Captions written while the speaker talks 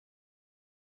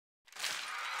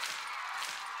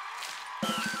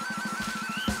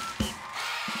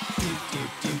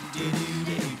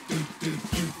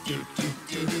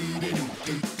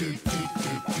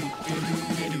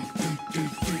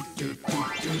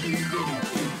we're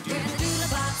the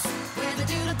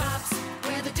Doodlebops,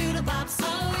 we're the Doodlebops,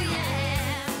 oh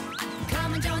yeah.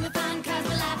 Come and join the fun, cause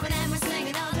we're laughing and we're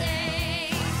singing all day.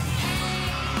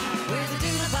 Hey, we're the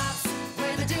Doodlebops,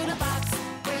 we're the Doodlebops,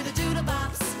 we're the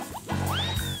Doodlebops.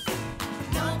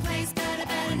 No place better,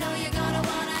 better know you're gonna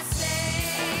wanna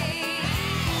stay.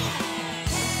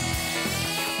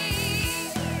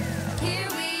 Hey, here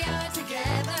we are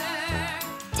together.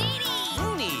 Deedee!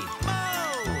 Rooney! Mo!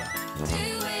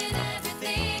 Doing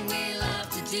everything we love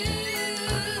to do.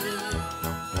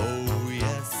 Oh,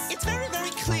 yes. It's very,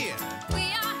 very clear.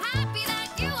 We are happy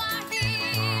that you are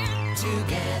here.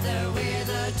 Together we're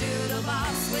the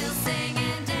Doodlebops. We'll sing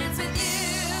and dance with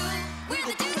you. We're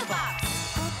the Doodlebops.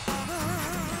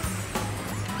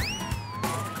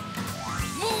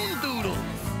 Moon Doodle!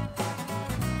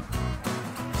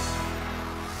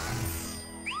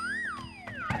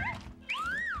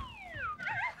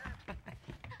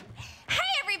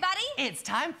 Hey, everybody! It's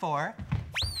time for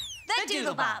The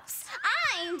Doodlebops.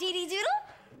 I'm Deedee Doodle.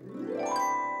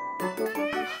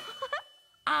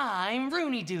 I'm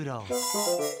Rooney Doodle.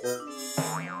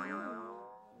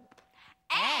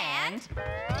 And...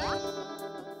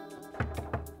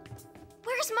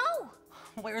 Where's Mo?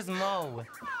 Where's Mo?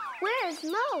 Where's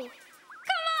Mo?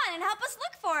 Come on and help us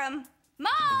look for him. Mo!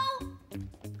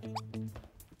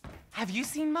 Have you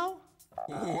seen Mo?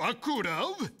 Oh, I could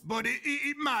have, but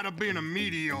it might have been a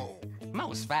meteor.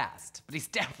 Mo's fast, but he's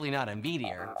definitely not a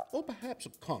meteor. Or perhaps a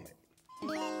comet.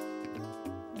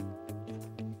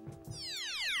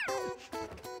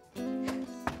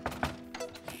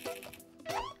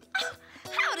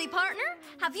 Howdy, partner.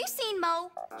 Have you seen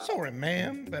Mo? Sorry,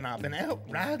 ma'am, but I've been out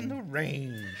riding the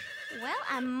range. Well,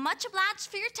 I'm much obliged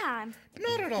for your time.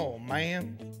 Not at all,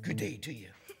 ma'am. Good day to you.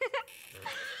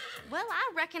 Well,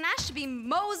 I reckon I should be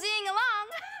moseying along.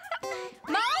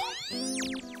 Mo?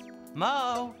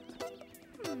 Mo!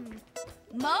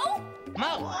 Mo?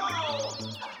 Mo!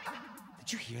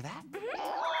 Did you hear that?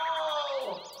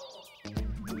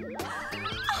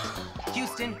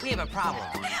 Houston, we have a problem.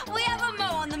 We have a Mo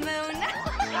on the moon. Here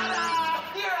I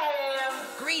am!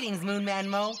 Greetings, Moon Man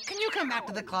Mo. Can you come back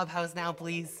to the clubhouse now,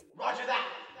 please? Roger that.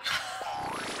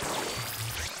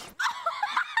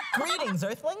 Greetings,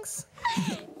 Earthlings.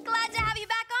 Glad to have you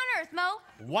back on Earth, Mo.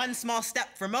 One small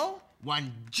step for Mo,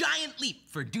 one giant leap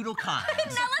for DoodleCon.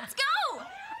 Now let's go.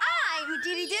 I'm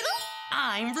Deedee Doodle.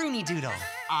 I'm Rooney Doodle.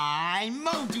 I'm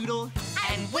Mo Doodle.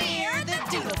 And we're the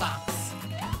Doodlebops.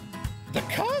 The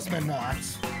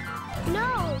cosmonauts?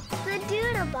 No, the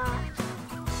Doodlebops.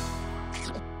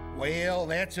 Well,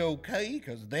 that's okay,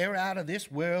 because they're out of this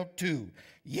world, too.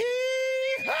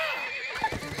 Yee-haw!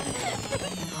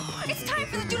 It's time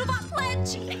for the Doodlebop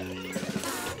pledge.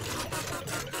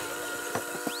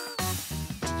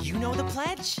 You know the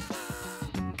pledge?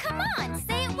 Come on,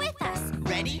 say it with us.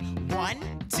 Ready? 1,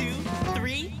 2,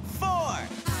 3, 4.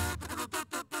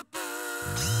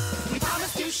 We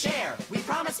promise to share, we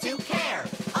promise to care,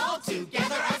 all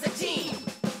together as a team.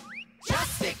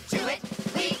 Just stick to it,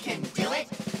 we can do it,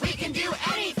 we can do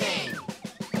anything.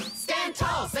 Stand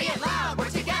tall, say it loud, we're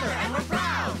together and we're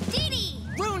proud. Deedee.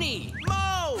 Rooney!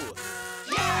 Mo!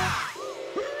 Yeah!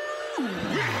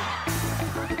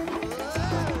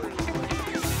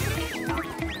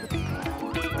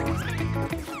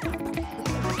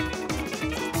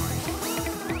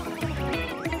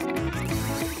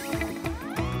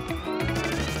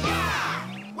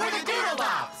 We're the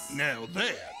Doodlebops! Now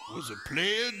that was a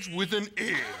pledge with an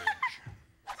edge.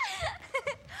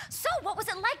 So, what was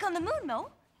it like on the moon,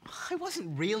 Mo? I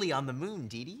wasn't really on the moon,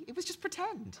 Deedee. It was just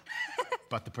pretend.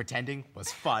 But the pretending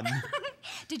was fun.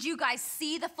 Did you guys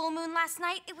see the full moon last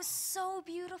night? It was so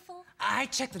beautiful. I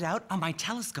checked it out on my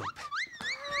telescope.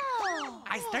 Oh.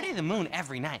 I study the moon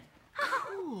every night.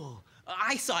 Cool.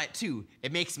 I saw it too.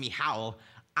 It makes me howl.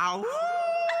 Ow.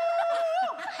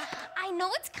 I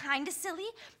know it's kind of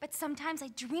silly, but sometimes I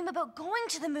dream about going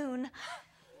to the moon.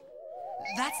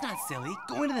 That's not silly.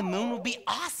 Going to the moon would be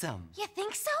awesome. You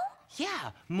think so?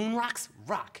 Yeah, moon rocks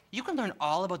rock. You can learn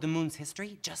all about the moon's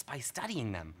history just by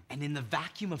studying them. And in the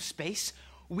vacuum of space,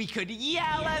 we could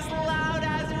yell as loud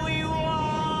as we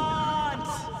want.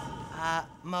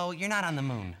 Mo, you're not on the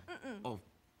moon. Oh,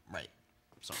 right.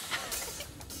 Sorry.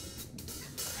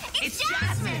 It's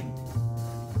Jasmine!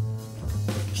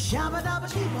 Shabba dabba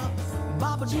dee bop,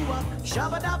 baba dee wop,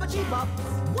 shabba dabba dee bop,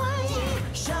 why?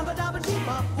 Shabba dabba dee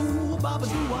bop, ooh, baba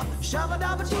dee wop, shabba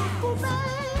dabba dee boo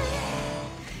bang.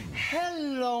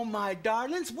 Hello, my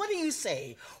darlings. What do you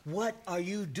say? What are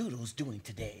you Doodles doing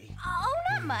today? Oh,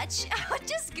 not much.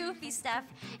 Just goofy stuff.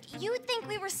 You would think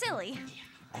we were silly.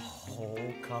 Oh,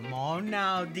 come on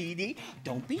now, Deedee.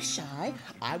 Don't be shy.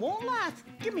 I won't laugh.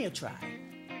 Give me a try.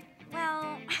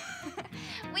 Well,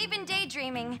 we've been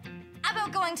daydreaming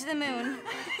about going to the moon.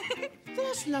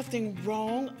 There's nothing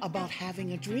wrong about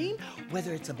having a dream,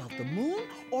 whether it's about the moon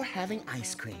or having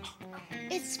ice cream.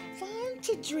 It's fun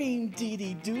to dream,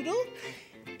 Deedee Doodle.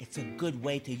 It's a good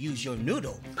way to use your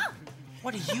noodle.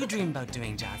 What do you dream about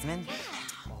doing, Jasmine?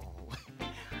 Oh,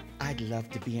 I'd love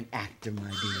to be an actor,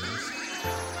 my dears,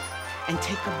 and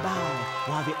take a bow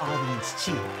while the audience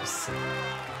cheers.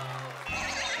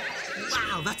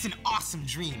 Wow, that's an awesome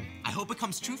dream. I hope it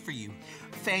comes true for you.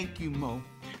 Thank you, Mo.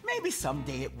 Maybe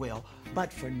someday it will,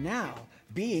 but for now,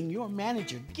 being your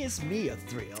manager gives me a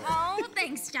thrill. Oh,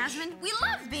 thanks, Jasmine. We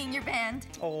love being your band.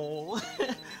 Oh,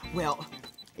 well,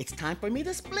 it's time for me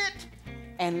to split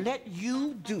and let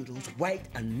you Doodles write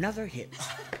another hit.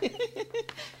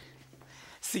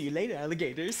 See you later,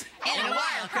 alligators. In a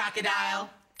while, crocodile.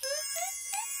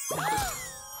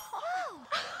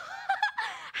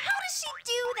 How does she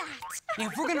do that?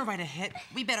 If we're gonna write a hit,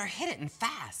 we better hit it and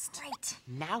fast. Right.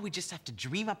 Now we just have to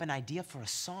dream up an idea for a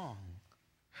song.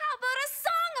 How about a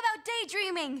song about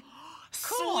daydreaming?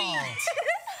 Sweet!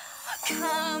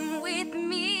 Come with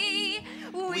me,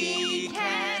 we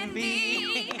can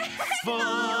be full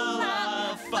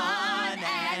of fun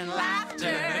and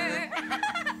laughter.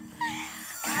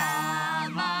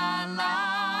 Come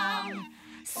along,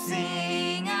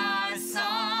 sing our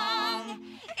song.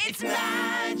 It's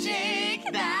magic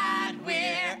that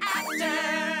we're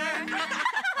after.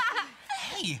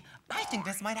 Hey, I think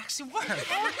this might actually work.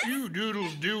 What you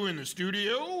Doodles do in the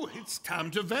studio? It's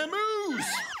time to vamoose.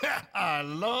 I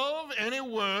love any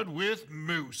word with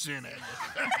moose in it.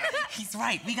 He's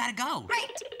right, we gotta go.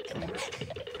 Right.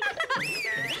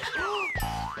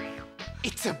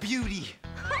 It's a beauty.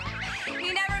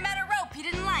 He never met a rope he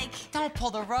didn't like. Don't pull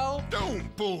the rope.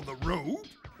 Don't pull the rope.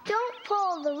 Don't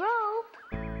pull the rope.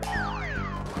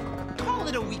 Call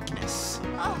it a weakness.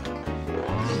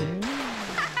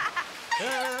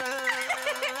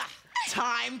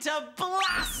 Time to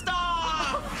blast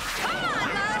off! Come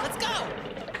on, Mo. Let's go!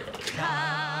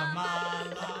 Come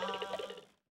along.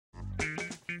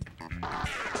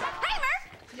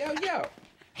 Hey, Murph. Yo.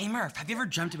 Hey, Murph, have you ever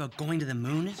dreamt about going to the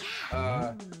moon?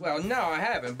 Well, no, I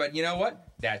haven't, but you know what?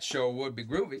 That sure would be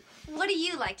groovy. What do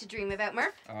you like to dream about,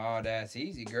 Murph? Oh, that's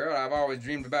easy, girl. I've always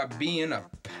dreamed about being a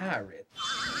pirate.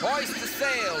 Hoist the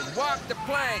sails, walk the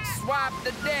plank, swipe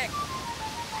the deck.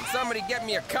 Somebody get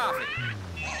me a coffee.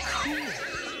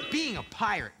 Being a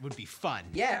pirate would be fun.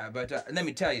 Yeah, but let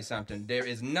me tell you something. There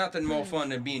is nothing more fun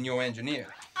than being your engineer.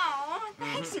 Oh,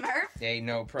 thanks, Murph. Ain't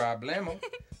no problemo.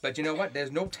 But you know what?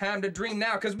 There's no time to dream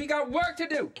now, because we got work to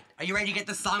do. Are you ready to get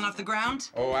the song off the ground?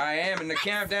 Oh, I am, and the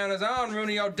countdown is on,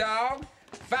 Rooney, old dog.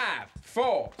 5,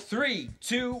 4, 3,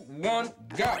 2, 1,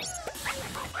 go.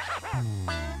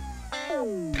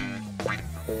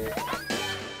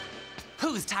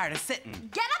 Who's tired of sitting?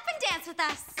 Get up and dance with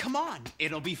us. Come on,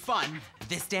 it'll be fun.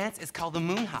 This dance is called the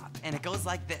moon hop, and it goes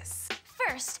like this.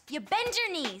 First, you bend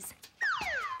your knees.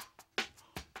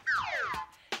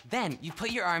 Then you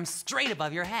put your arms straight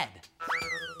above your head.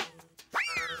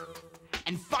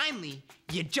 And finally,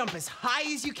 you jump as high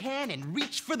as you can and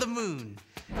reach for the moon.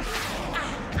 And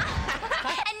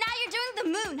now you're doing the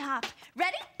moon hop.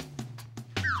 Ready?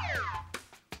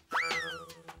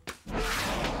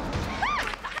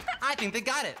 I think they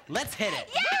got it. Let's hit it.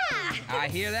 Yeah! I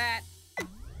hear that.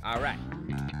 All right.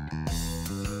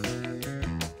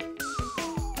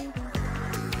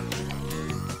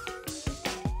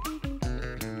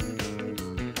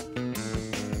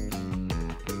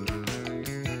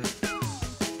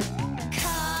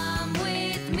 Come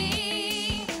with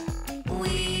me,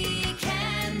 we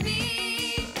can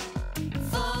be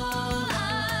full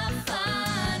of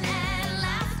fun and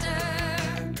laughter.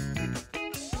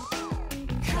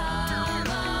 Come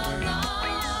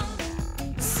along,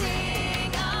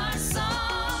 sing our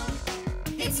song.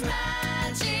 It's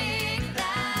magic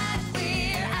that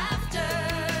we're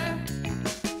after.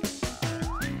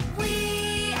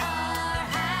 We are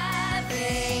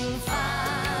having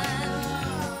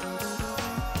fun,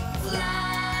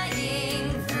 flying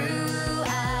through a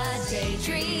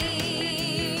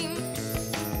daydream.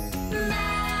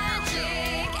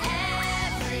 Magic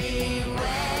everywhere,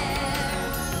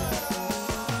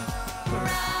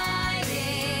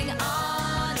 riding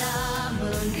on a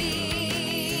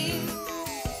moonbeam.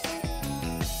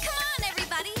 Come on,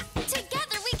 everybody,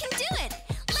 together we can do it.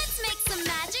 Let's make some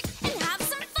magic and have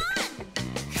some fun.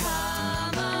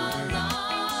 Come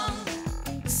along,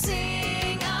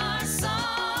 sing our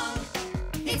song.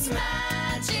 It's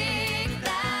magic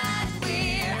that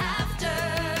we're after.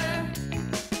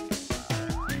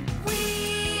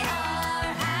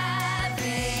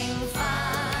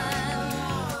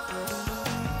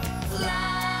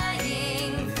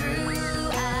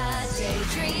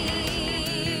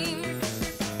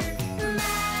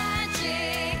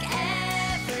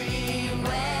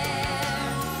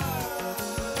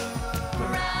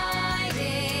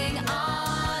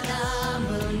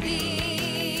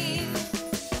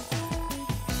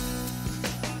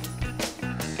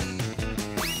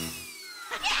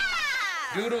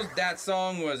 Doodles, that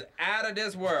song was out of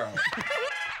this world.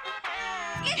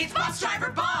 It's Bus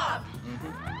Driver Bob!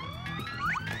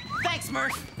 Thanks,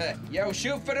 Murph. Yo,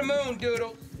 shoot for the moon,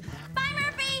 Doodle. Bye,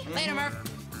 Murphy. Later, Murph.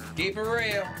 Keep it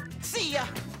real. See ya.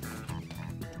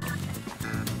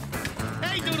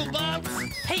 Hey,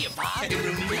 Doodlebops. Hey, Bob. Hey,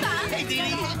 Rooney. Hey,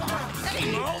 Deedee.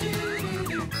 Hey, Mo.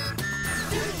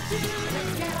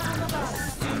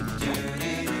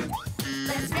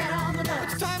 Let's get on the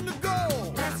bus. It's time to go.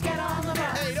 Let's get on the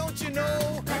bus. Hey, don't you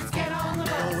know? Let's get on the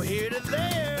bus. Go here to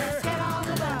there. Let's get on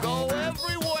the bus. Go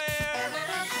everywhere.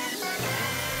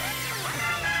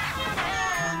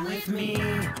 Come with me,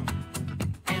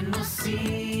 and we'll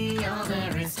see all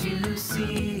there is to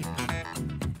see.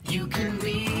 You can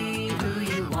be who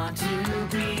you want to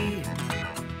be.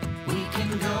 We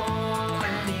can go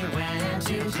anywhere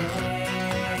today.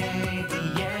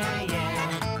 Yeah,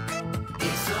 yeah.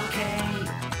 It's okay.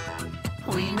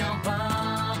 We know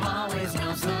Bob always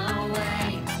knows the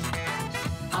way.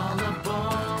 All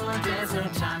aboard, there's no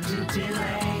time to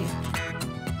delay.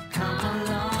 Come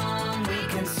along, we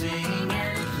can sing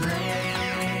and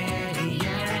play.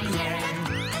 Yeah, yeah.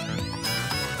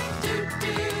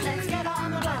 Let's get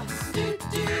on the bus.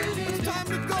 It's time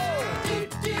to go.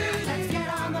 Let's get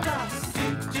on the bus.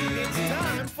 It's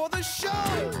time for the show.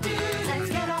 Let's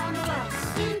get on the bus.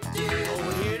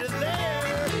 Go here to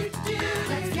there.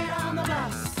 Let's get on the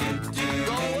bus.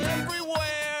 Go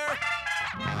everywhere.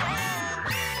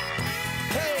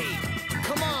 Hey,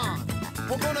 come on.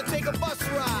 We're gonna take a bus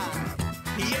ride.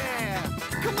 Yeah,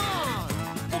 come on.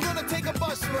 We're gonna take a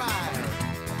bus ride.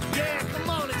 Yeah, come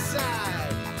on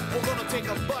inside. We're gonna take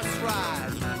a bus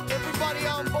ride. Everybody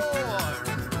on board.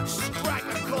 Strike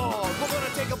a chord. We're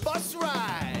gonna take a bus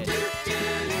ride.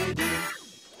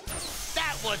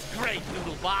 That was great,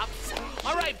 Doodlebops.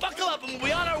 All right, buckle up and we'll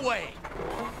be on our way.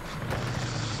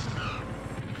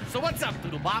 So what's up,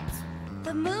 Doodlebops?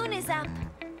 The moon is up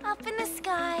in the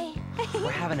sky.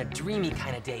 We're having a dreamy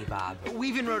kind of day, Bob. We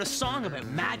even wrote a song about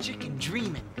magic and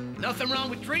dreaming. Nothing wrong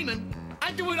with dreaming.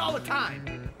 I do it all the time.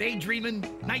 Daydreaming,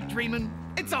 night dreaming,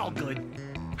 it's all good.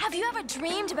 Have you ever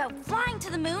dreamed about flying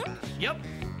to the moon? Yep,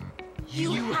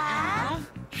 You have?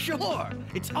 sure.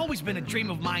 It's always been a dream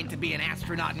of mine to be an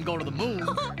astronaut and go to the moon.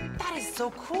 That is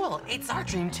so cool. It's our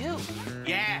dream, too.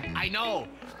 Yeah, I know.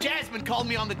 Jasmine called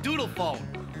me on the Doodle phone,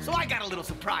 so I got a little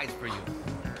surprise for you.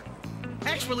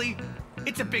 Actually,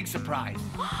 it's a big surprise.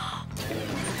 I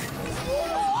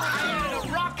added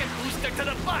a rocket booster to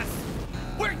the bus.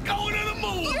 We're going to the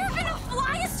moon! You're gonna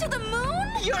fly us to the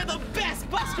moon? You're the best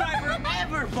bus driver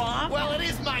ever, Bob. Well, it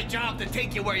is my job to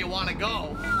take you where you want to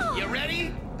go. You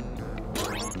ready?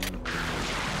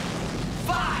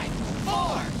 5,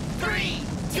 4, 3,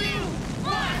 2,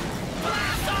 1,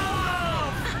 blast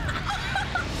off!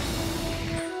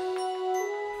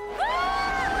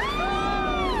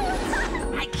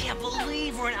 I can't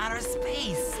believe we're in outer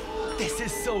space. This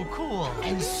is so cool.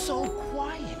 And so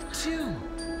quiet, too.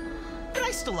 But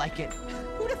I still like it.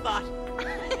 Who'd have thought?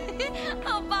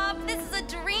 Oh, Bob, this is a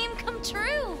dream come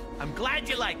true. I'm glad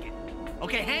you like it.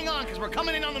 Okay, hang on, because we're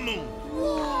coming in on the moon.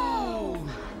 Whoa!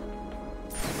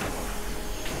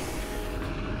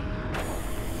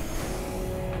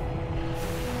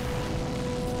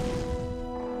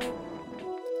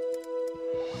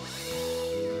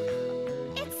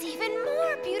 It's even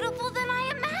more beautiful than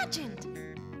I imagined.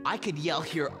 I could yell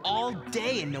here all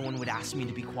day and no one would ask me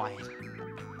to be quiet.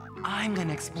 I'm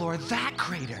gonna explore that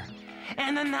crater,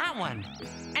 and then that one,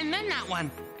 and then that one,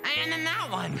 and then that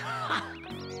one.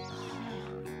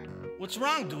 What's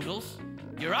wrong, Doodles?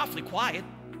 You're awfully quiet.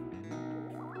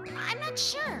 I'm not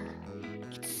sure.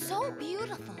 It's so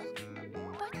beautiful,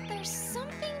 but there's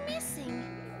something missing.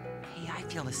 Hey, I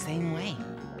feel the same way.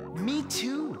 Me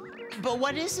too. But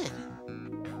what is it?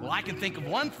 Well, I can think of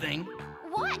one thing.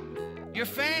 What? Your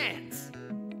fans.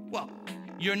 Well,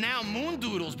 you're now Moon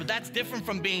Doodles, but that's different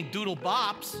from being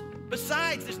Doodlebops.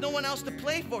 Besides, there's no one else to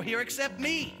play for here except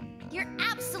me. You're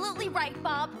absolutely right,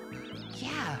 Bob.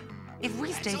 Yeah, if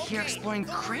we stay here exploring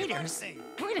craters,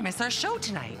 we're gonna miss our show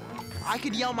tonight. I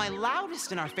could yell my loudest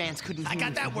and our fans couldn't hear I got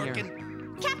me that from here.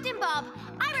 working. Captain Bob,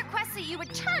 I request that you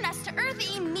return us to Earth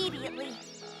immediately.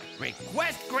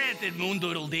 Request granted, Moon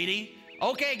Doodle Deedee.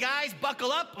 Okay, guys,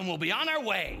 buckle up and we'll be on our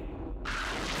way.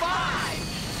 5,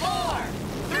 4,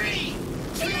 3,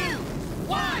 2,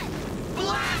 1,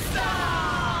 blast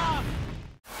off!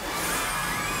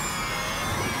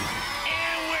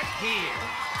 And we're here.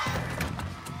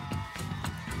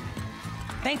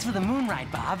 Thanks for the moon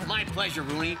ride, Bob. My pleasure,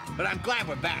 Rooney, but I'm glad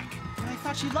we're back. But I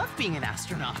thought you loved being an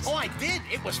astronaut. Oh, I did.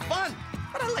 It was fun.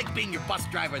 But I like being your bus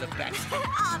driver the best.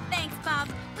 Aw, thanks, Bob.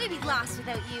 We'd be lost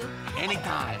without you.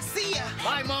 Anytime. See ya.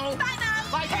 Bye, Mo. Bye,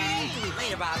 Bob. Bye, Hey. Dee.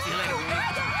 Later, Bob. See you later, Rooney.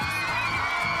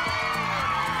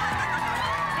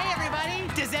 Hey, everybody.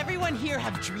 Does everyone here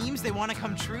have dreams they want to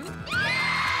come true?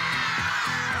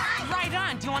 Right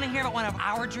on. Do you want to hear about one of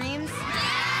our dreams? All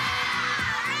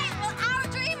right, well, our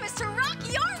dream is to rock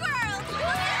your world.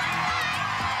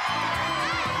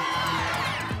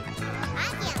 I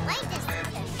can't wait to see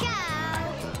the show.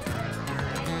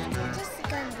 This is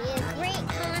gonna be a great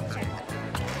concert.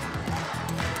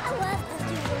 I love the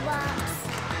Doodlebops.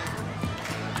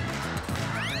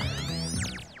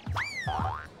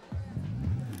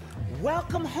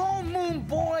 Welcome home, Moon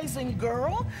boys and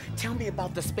girl. Tell me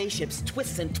about the spaceship's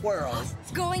twists and twirls.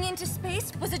 Going into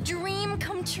space was a dream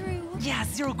come true. Yeah,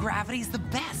 zero gravity is the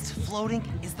best. Floating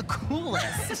is the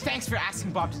coolest. Thanks for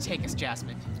asking Bob to take us,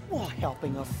 Jasmine. Well,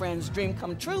 helping a friend's dream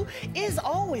come true is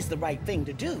always the right thing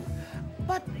to do.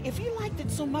 But if you liked it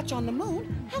so much on the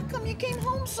moon, how come you came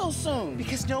home so soon?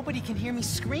 Because nobody can hear me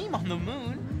scream on the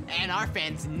moon. And our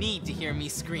fans need to hear me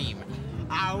scream.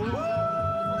 Ow!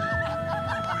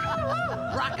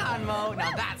 Rock on, Mo.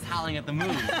 Now that's howling at the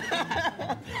moon.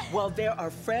 Well, there are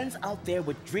friends out there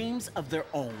with dreams of their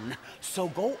own. So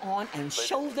go on and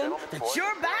show them that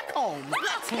you're back home.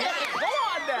 Let's get it. Go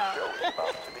on now.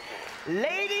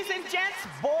 Ladies and gents,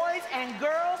 boys and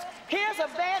girls, here's a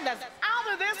band that's out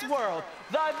of this world,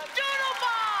 the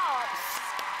Doodlebops!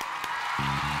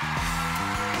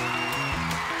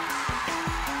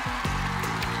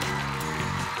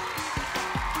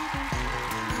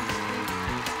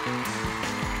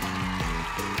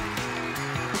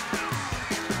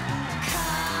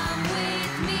 Come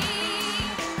with me,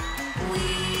 we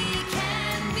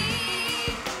can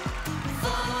be full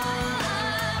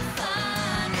of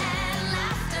fun and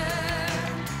laughter.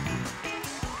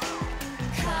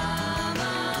 Come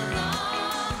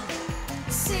along,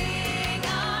 sing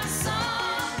our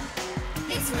song.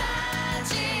 It's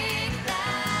magic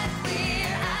that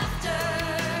we're after.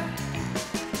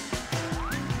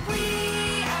 We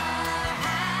are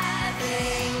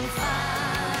having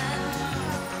fun.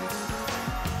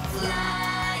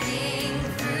 Flying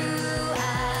through a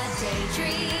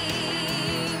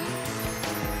daydream.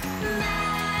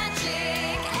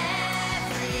 Magic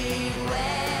everywhere.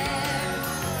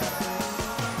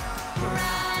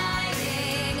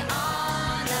 Riding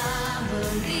on a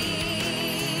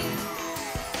moonbeam.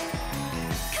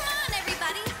 Come on,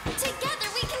 everybody. Together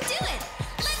we can do it.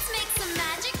 Let's make some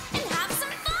magic and have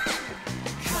some fun.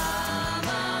 Come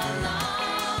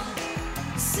along.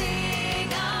 Sing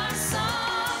our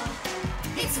song.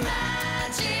 It's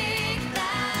magic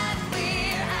that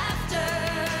we're after.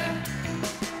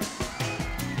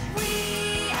 We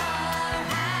are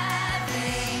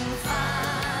having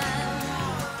fun.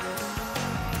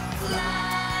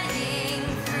 Flying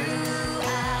through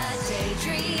a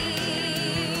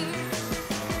daydream.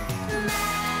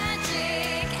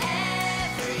 Magic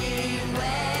everywhere.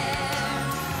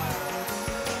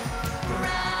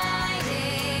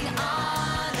 Riding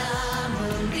on a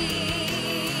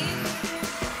moonbeam.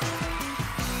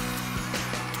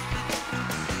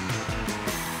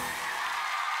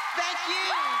 Thank you.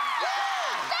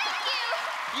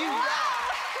 You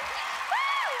rock.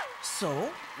 So,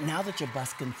 now that your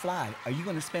bus can fly, are you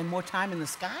going to spend more time in the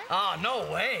sky? Oh, no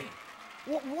way.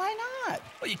 Why not?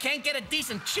 Well, you can't get a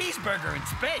decent cheeseburger in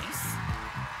space.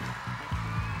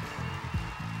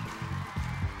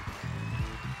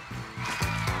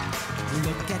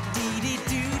 Look at Deedee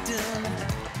Doodle.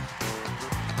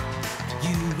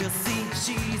 You will see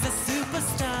she's a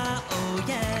superstar, oh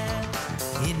yeah.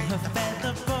 In her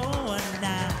feather boa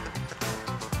now.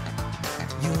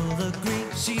 You'll agree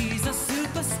she's a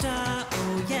superstar,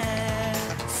 oh yeah.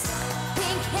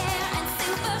 Pink hair and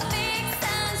super big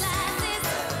sunglasses.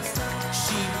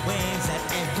 She waves at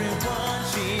everyone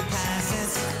she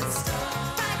passes.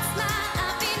 Bright smile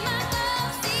up in my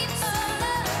rosy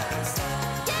polo.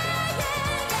 Yeah, yeah,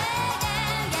 yeah,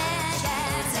 yeah, yeah,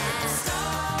 yeah.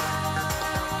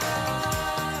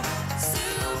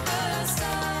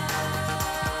 Superstar.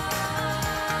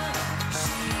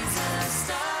 She's a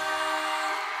star.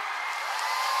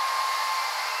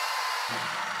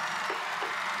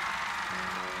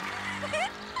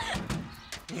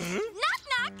 Knock,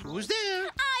 knock. Who's there?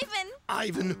 Ivan.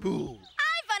 Ivan who?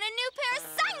 I've won a new pair of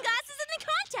sunglasses in the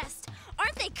contest.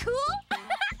 Aren't they cool?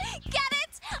 Get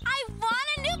it? I won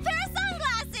a new pair of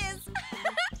sunglasses.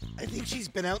 I think she's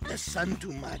been out in the sun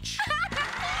too much.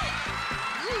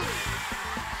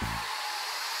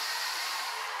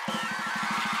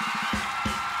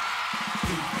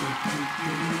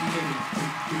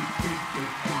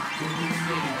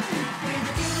 We're the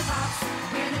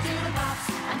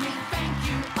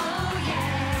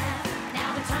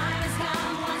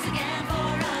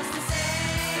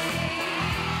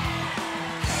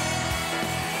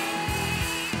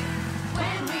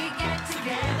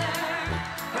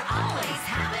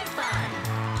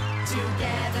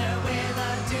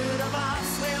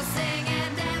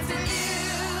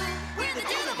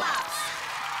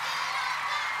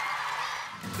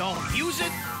Don't use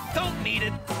it, don't need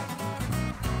it.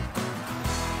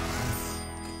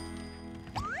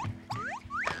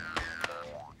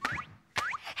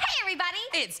 Hey, everybody!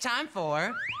 It's time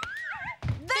for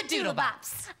The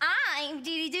Doodlebops. I'm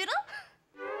Deedee Doodle.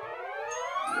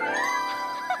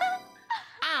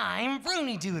 I'm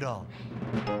Rooney Doodle.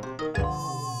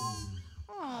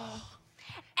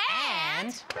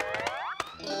 And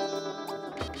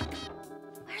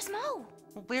where's Mo?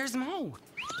 Where's Mo?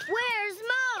 Where's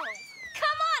Mo?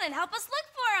 Come on and help us look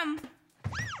for him.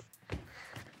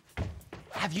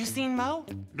 Have you seen Mo?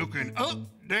 Looking up,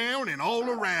 down, and all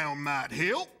around might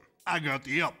help. I got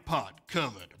the up pot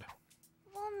covered.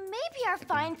 Well, maybe our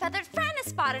fine feathered friend has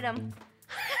spotted him.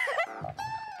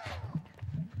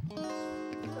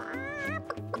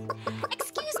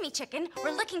 Excuse me, chicken.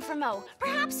 We're looking for Mo.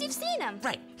 Perhaps you've seen him.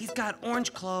 Right. He's got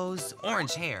orange clothes,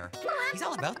 orange hair. He's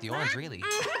all about the orange, really.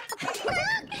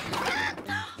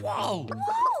 Whoa!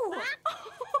 Whoa!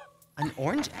 An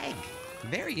orange egg.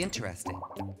 Very interesting.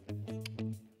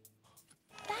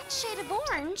 That shade of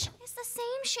orange is the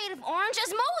same shade of orange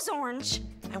as Mo's orange.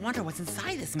 I wonder what's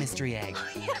inside this mystery egg.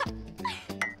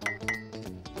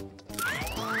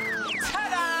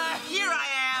 Ta-da! Here I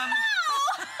am!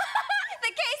 Mo!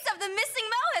 The case of the missing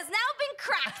Mo has now been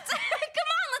cracked. Come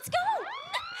on, let's go.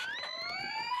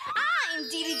 I'm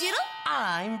Deedee Doodle.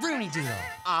 I'm Rooney Doodle.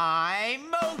 I'm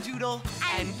Mo Doodle.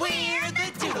 And we're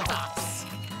the Doodlebops.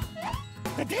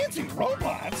 The dancing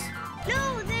robots?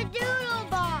 No, the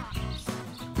Doodlebops.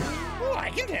 Oh, I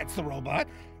can dance the robot.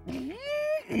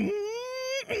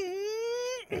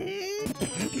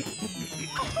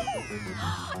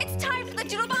 It's time for the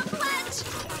Doodlebop pledge.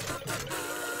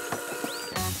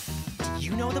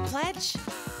 You know the pledge?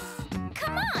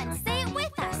 Come on, say it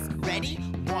with us. Ready?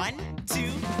 1,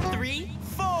 2, 3,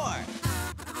 4.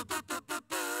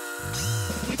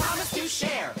 We promise to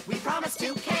share, we promise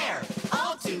to care,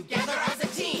 all together as a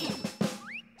team.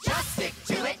 Just stick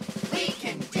to it, we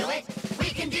can do it, we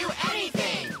can do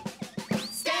anything.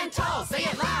 Stand tall, say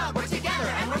it loud, we're together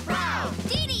and we're proud.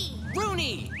 Deedee.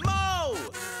 Rooney! Mo!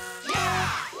 Yeah!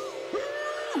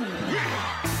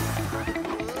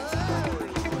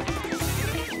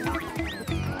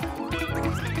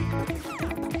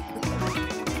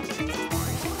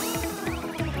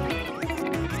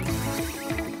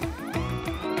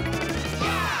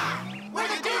 We're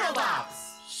the Doodlebops!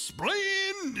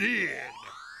 Splendid!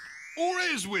 Or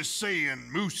as we're saying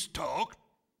moose talk,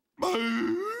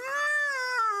 boo!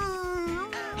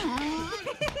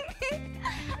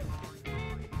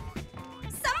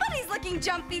 Somebody's looking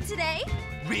jumpy today.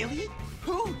 Really?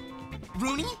 Who?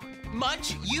 Rooney?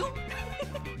 Munch? You?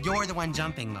 You're the one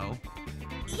jumping, Mo.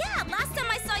 Yeah, last time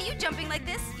I saw you jumping like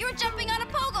this, you were jumping on a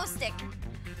pogo stick.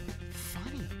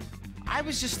 Funny. I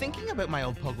was just thinking about my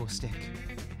old pogo stick.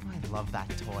 I love that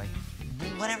toy.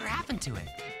 Whatever happened to it?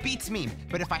 Beats me,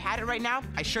 but if I had it right now,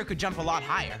 I sure could jump a lot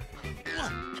higher.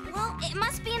 Well, it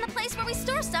must be in the place where we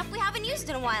store stuff we haven't used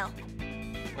in a while.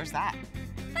 Where's that?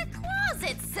 The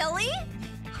closet, silly.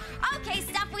 Okay,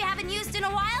 stuff we haven't used in a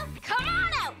while, come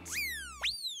on out.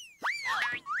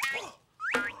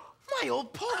 My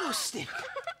old pogo stick.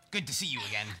 Good to see you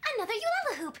again. Another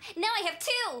ukulele hoop. Now I have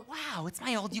two. Wow, it's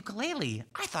my old ukulele.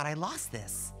 I thought I lost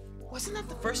this. Wasn't that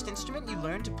the first instrument you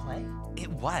learned to play? It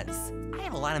was. I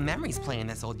have a lot of memories playing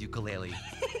this old ukulele.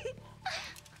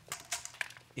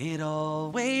 It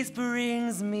always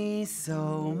brings me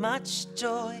so much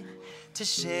joy to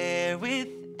share with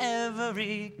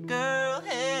every girl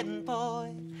and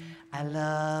boy. I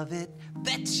love it,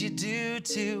 bet you do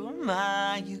too,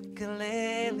 my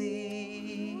ukulele.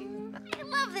 I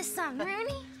love this song,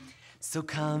 Rooney. So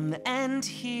come and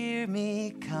hear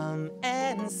me, come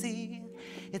and see.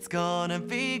 It's gonna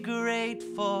be great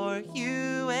for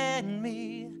you and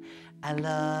me. I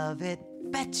love it,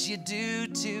 bet you do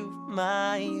too,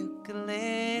 my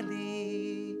ukulele.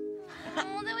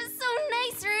 Oh, that was so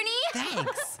nice, Rooney.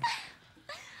 Thanks.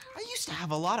 I used to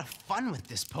have a lot of fun with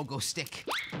this pogo stick.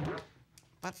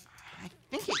 But I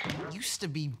think it used to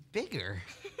be bigger.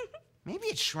 Maybe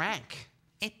it shrank.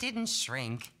 It didn't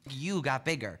shrink. You got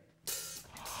bigger.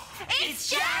 It's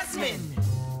Jasmine.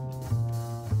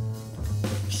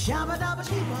 Shabba dabba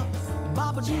dee bop,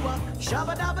 baba doo wop,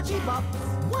 shabba dabba dee bop.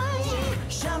 Why?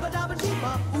 Shabba dabba dee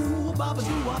bop, ooh baba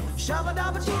doo wop, shabba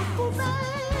dabba doo boo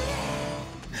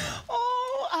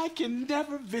Oh, I can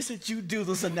never visit you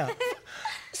Doodles enough.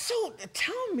 So,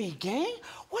 tell me, gang,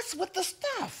 what's with the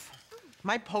stuff?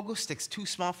 My pogo stick's too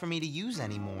small for me to use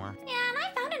anymore. Yeah, and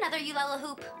I found another ukulele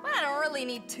hoop. But I don't really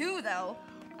need two, though.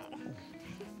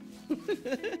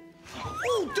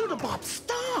 Oh, Doodlebop,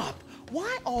 stop!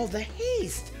 Why all the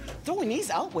haste? Throwing these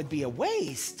out would be a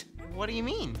waste. What do you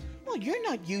mean? Well, you're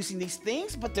not using these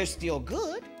things, but they're still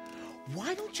good.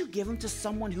 Why don't you give them to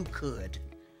someone who could?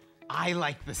 I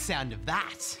like the sound of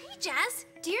that. Hey, Jazz,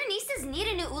 do your nieces need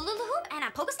a new hula hoop and a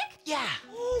pogo stick? Yeah.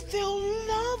 Oh, they'll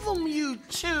love them, you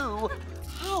two.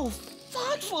 How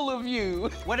thoughtful of you.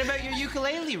 What about your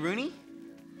ukulele, Rooney?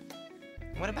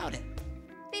 What about it?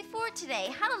 Before today,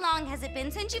 how long has it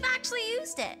been since you've actually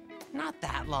used it? Not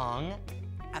that long.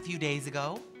 A few days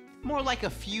ago. More like a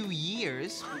few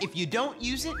years. If you don't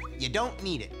use it, you don't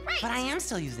need it. Right. But I am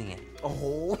still using it.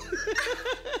 Oh,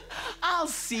 I'll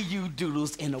see you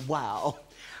Doodles in a while.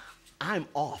 I'm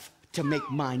off to make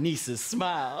my nieces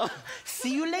smile.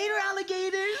 See you later,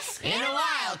 alligators. In a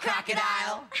while,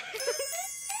 crocodile.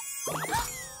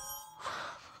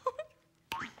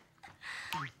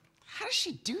 How does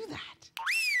she do that?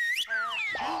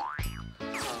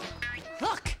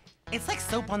 Look, it's like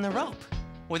soap on the rope.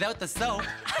 Without the soap.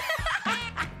 No,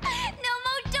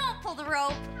 Mo, don't pull the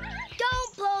rope.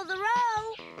 Don't pull the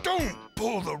rope. Don't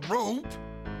pull the rope.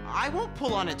 I won't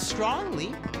pull on it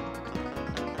strongly.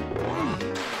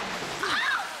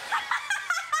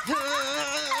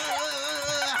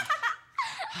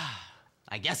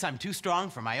 I guess I'm too strong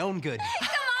for my own good.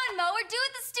 Come on, Mo, we're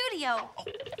doing the studio.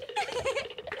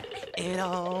 It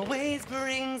always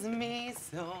brings me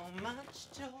so much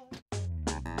joy.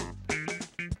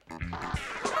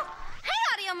 Hey,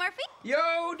 Audio Murphy.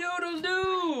 Yo, Doodle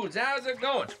Dudes, how's it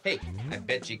going? Hey, I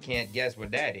bet you can't guess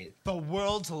what that is. The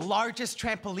world's largest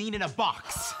trampoline in a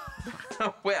box.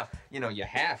 Well, you know, you're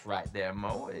half right there,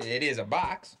 Mo. It is a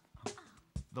box.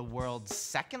 The world's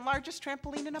second largest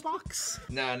trampoline in a box?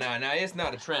 No, it's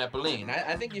not a trampoline.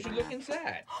 I think you should look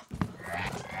inside. A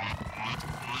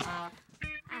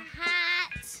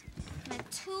hat. A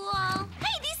tool.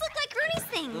 Hey, these look like Rooney's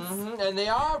things. And they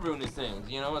are Rooney things.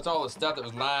 You know, it's all the stuff that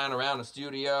was lying around the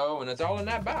studio, and it's all in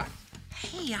that box.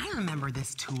 Hey, I remember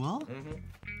this tool.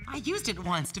 I used it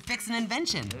once to fix an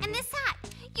invention. And this hat.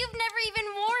 You've never even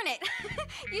worn it.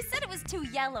 You said it was too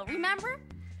yellow, remember?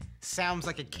 Sounds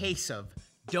like a case of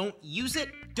don't use it,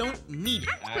 don't need it.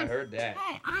 I heard that.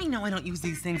 Hey, I know I don't use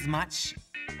these things much,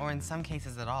 or in some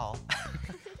cases at all.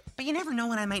 But you never know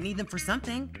when I might need them for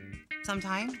something.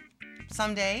 Sometime,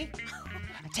 someday.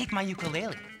 Take my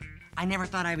ukulele. I never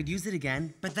thought I would use it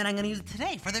again, but then I'm gonna use it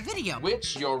today for the video.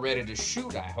 Which you're ready to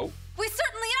shoot, I hope. We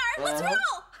certainly are. Let's roll.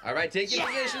 All right, take your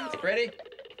positions. Ready?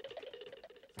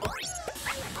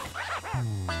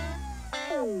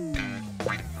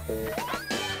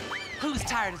 Who's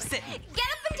tired of sitting? Get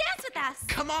up and dance with us.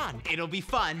 Come on, it'll be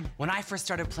fun. When I first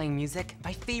started playing music,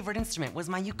 my favorite instrument was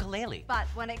my ukulele. But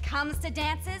when it comes to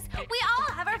dances, we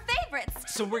all have our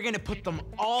favorites. So we're gonna put them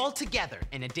all together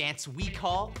in a dance we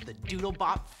call the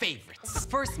Doodlebop Favorites. The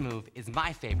first move is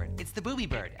my favorite. It's the booby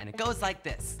bird, and it goes like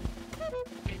this.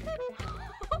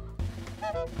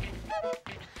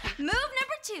 Move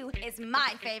number 2 is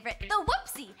my favorite, the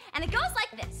whoopsie, and it goes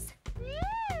like this.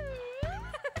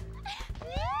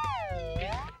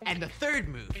 And the third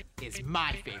move is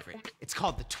my favorite. It's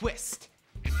called the twist.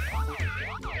 And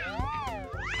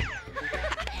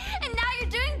now you're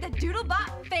doing the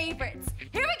Doodlebop Favorites.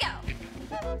 Here we go.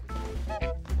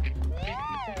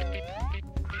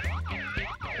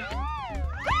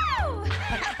 Woo!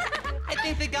 I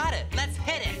think they got it. Let's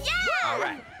hit it. Yeah! All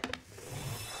right.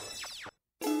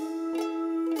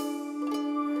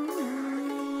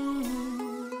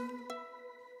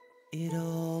 It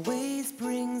always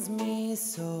brings me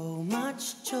so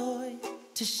much joy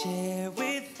to share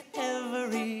with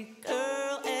every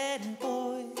girl and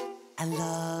boy. I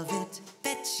love it,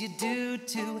 bet you do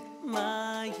too,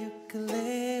 my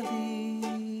ukulele.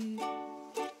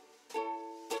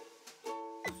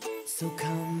 So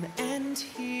come and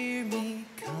hear me,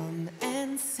 come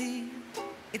and see.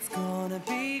 It's gonna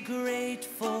be great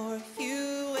for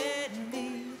you and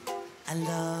me. I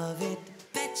love it,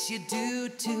 bet you do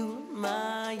too,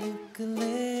 my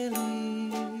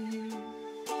ukulele.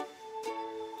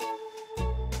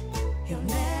 He'll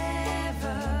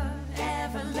never,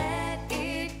 ever let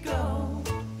it go.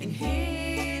 In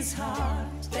his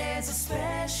heart, there's a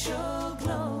special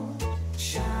glow,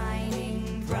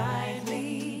 shining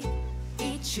brightly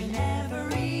each and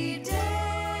every day.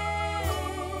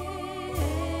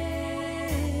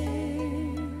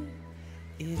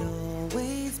 It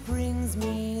always brings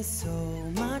me so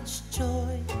much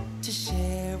joy to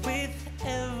share with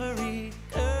every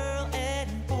girl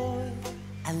and boy.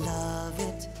 I love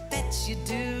it, bet you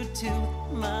do too,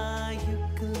 my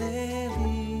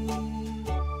ukulele.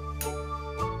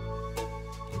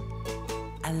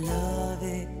 I love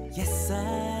it, yes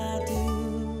I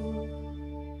do,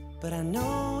 but I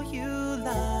know you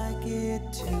like it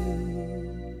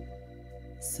too.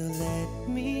 So So let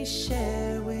me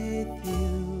share with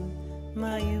you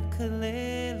my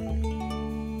ukulele.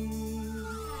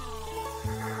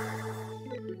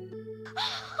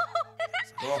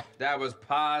 Oh, that was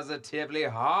positively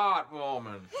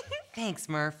heartwarming. Thanks,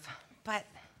 Murph. But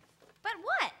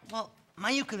what? well, my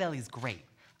ukulele's great.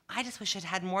 I just wish it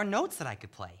had more notes that I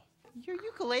could play. Your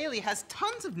ukulele has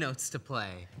tons of notes to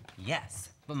play. Yes,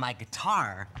 but my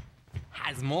guitar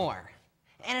has more.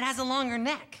 And it has a longer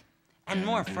neck and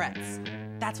more frets.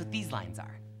 That's what these lines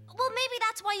are. Well, maybe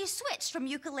that's why you switched from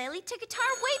ukulele to guitar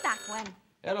way back when.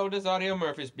 Hello, this Audio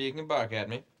Murphy speaking. Bark at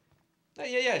me.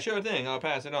 Yeah, sure thing. I'll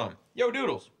pass it on. Yo,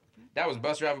 Doodles. That was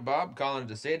bus driver Bob calling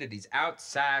to say that he's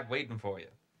outside waiting for you.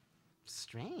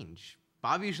 Strange.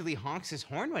 Bob usually honks his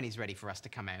horn when he's ready for us to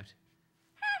come out.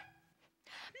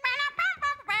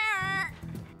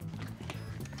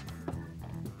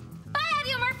 Bye,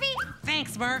 Audio Murphy.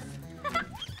 Thanks, Murph.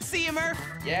 See you, Murph.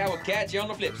 Yeah, we'll catch you on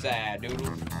the flip side,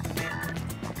 Doodles.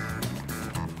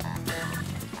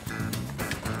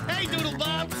 Hey,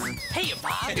 Doodlebops. Hey,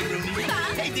 Bob. Hey, Rooney.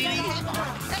 Hey, Deedee. Hey,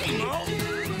 Bob. Hey, Mo.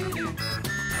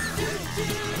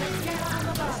 Let's get on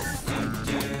the bus.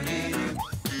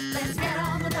 Let's get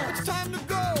on the bus. It's time to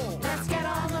go. Let's get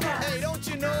on the bus. Hey, don't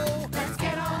you know? Let's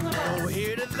get on the bus. Go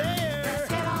here to there. Let's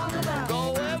get on the bus.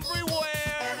 Go everywhere.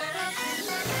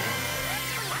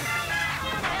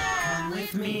 Come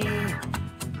with me,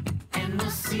 and we'll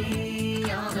see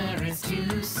all there is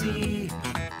to see.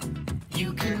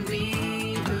 You can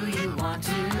be who you want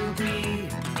to be.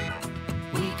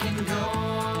 We can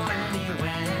go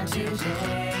anywhere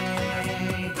today.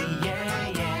 Yeah.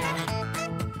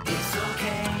 It's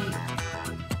okay.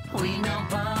 We know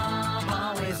Bob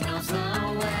always knows the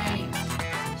way.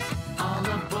 All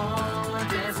aboard,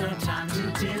 there's no time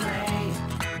to delay.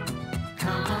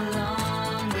 Come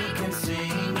along, we can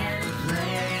sing and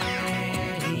play.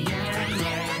 Yeah.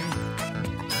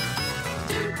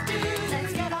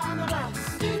 Let's get on the bus.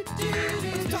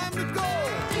 It's time to go.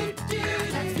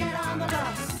 Let's get on the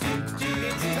bus.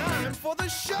 It's time for the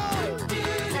show.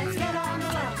 Let's get on the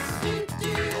bus. Go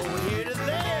here to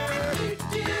there.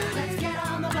 Let's get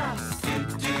on the bus.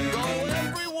 Go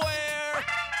everywhere.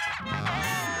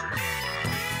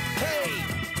 Hey,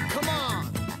 come on.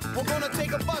 We're gonna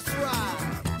take a bus ride.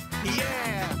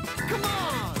 Yeah, come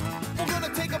on. We're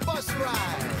gonna take a bus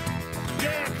ride.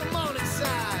 Yeah, come on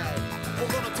inside.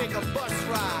 We're gonna take a bus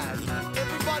ride.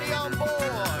 Everybody on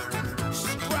board.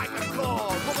 Strike a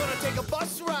chord. We're gonna take a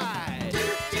bus ride.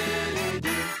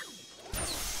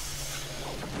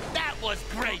 That was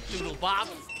great, Doodlebops.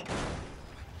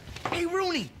 Hey,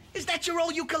 Rooney, is that your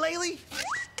old ukulele?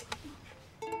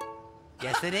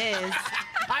 Yes, it is.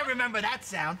 I remember that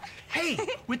sound. Hey,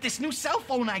 with this new cell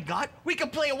phone I got, we can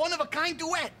play a one-of-a-kind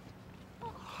duet.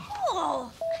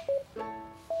 Oh.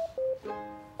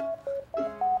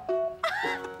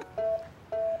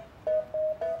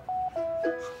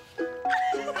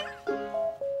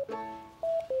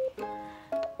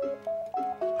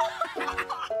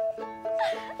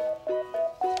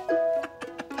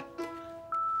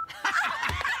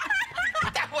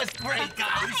 That was great, guys.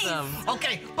 Awesome.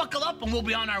 Okay, buckle up and we'll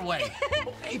be on our way.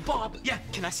 Hey, Bob. Yeah.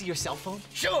 Can I see your cell phone?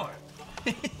 Sure.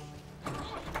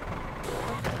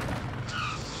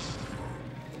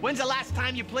 When's the last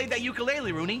time you played that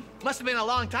ukulele, Rooney? Must have been a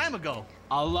long time ago.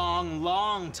 A long,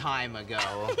 long time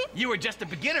ago. You were just a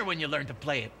beginner when you learned to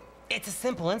play it. It's a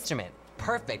simple instrument,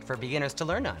 perfect for beginners to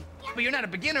learn on. But you're not a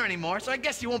beginner anymore, so I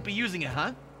guess you won't be using it,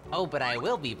 huh? Oh, but I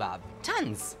will be, Bob.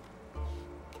 Tons.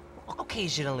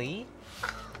 Occasionally.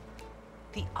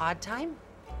 The odd time?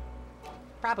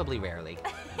 Probably rarely.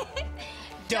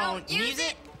 Don't use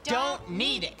it, don't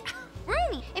need it.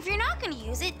 Rooney, if you're not going to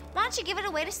use it, why don't you give it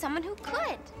away to someone who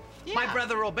could? My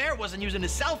brother Robert wasn't using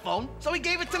his cell phone, so he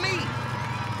gave it to me.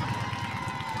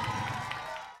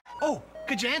 Oh,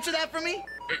 could you answer that for me?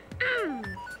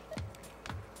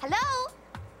 Hello?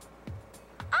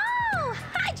 Oh,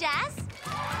 hi, Jazz.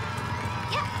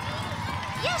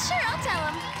 Yeah, sure, I'll tell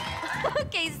him.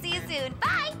 Okay, see you soon.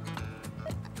 Bye.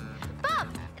 Bob,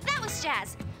 that was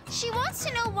Jazz. She wants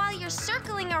to know why you're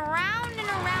circling around and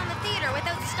around the theater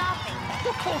without stopping.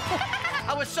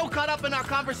 I was so caught up in our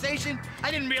conversation,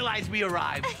 I didn't realize we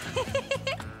arrived.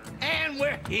 And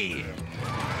we're here.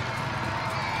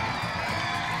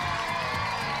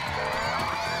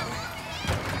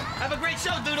 Have a great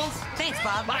show, Doodles. Thanks,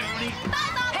 Bob. Bye, Rooney.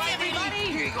 Bye, Bob. Hey,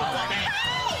 everybody. Here you go.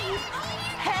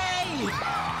 Hey!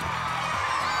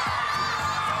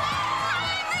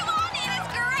 Hi, everyone. It is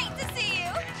great to see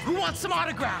you. Who wants some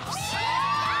autographs?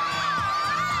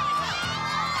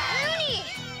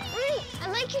 Rooney, I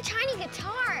like your tiny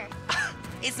guitar.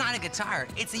 It's not a guitar,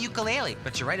 it's a ukulele,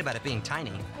 but you're right about it being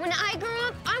tiny. When I grow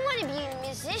up, I want to be a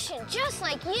musician just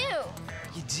like you.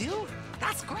 You do?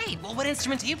 That's great. Well, what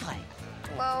instrument do you play?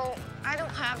 Well, I don't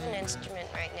have an instrument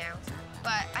right now,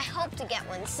 but I hope to get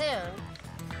one soon.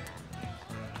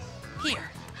 Here.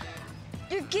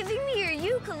 You're giving me your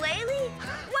ukulele?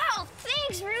 Wow,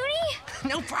 thanks, Rooney.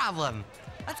 No problem.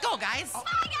 Let's go, guys. Bye,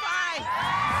 guys.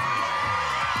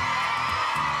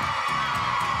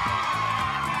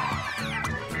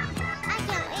 I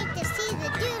can't wait to see the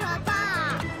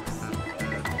Doodlebops.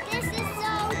 This is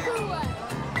so cool.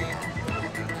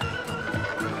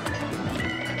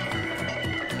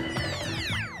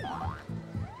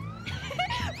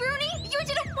 Rooney, you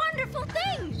did a wonderful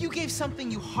thing. You gave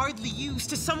something you hardly use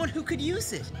to someone who could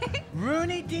use it.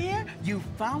 Rooney, dear, you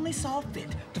finally saw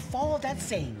fit to follow that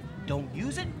saying. Don't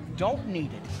use it, don't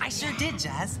need it. I sure did,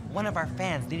 Jazz. One of our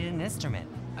fans needed an instrument.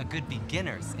 A good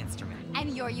beginner's instrument.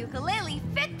 And your ukulele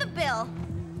fit the bill.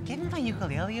 Giving my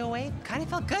ukulele away kind of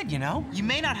felt good, you know? You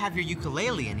may not have your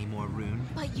ukulele anymore, Roon.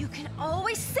 But you can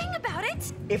always sing about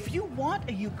it. If you want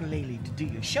a ukulele to do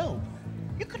your show,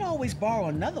 you could always borrow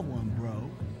another one, bro.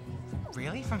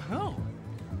 Really? From who?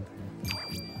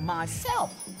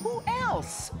 Myself. Who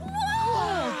else?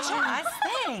 Whoa, Jazz,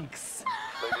 thanks.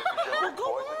 Well, go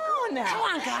on now. Come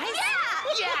on, guys.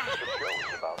 Yeah.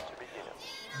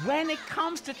 When it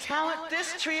comes to talent,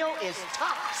 this trio is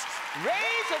tops.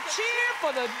 Raise a cheer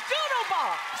for the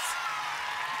Doodlebops.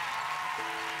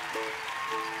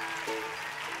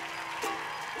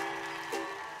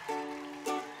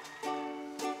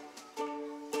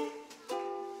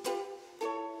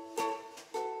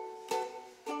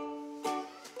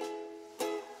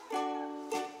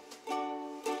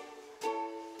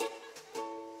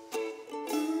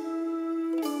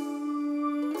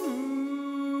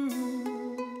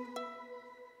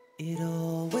 It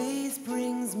always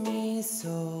brings me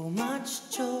so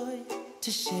much joy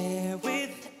to share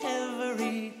with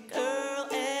every girl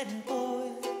and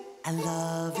boy. I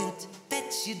love it,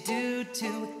 bet you do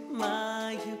too,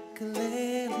 my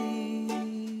ukulele.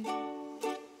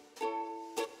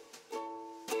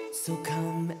 So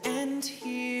come and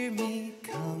hear me,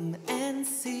 come and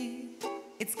see.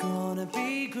 It's gonna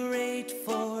be great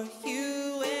for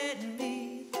you and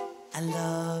me. I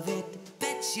love it,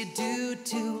 bet you do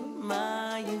too,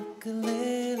 my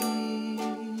ukulele.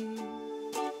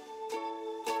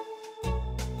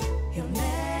 He'll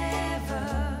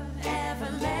never, ever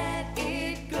let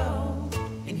it go.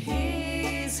 In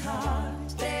his heart,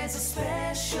 there's a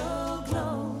special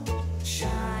glow,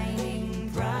 shining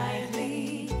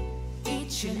brightly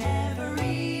each and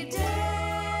every day.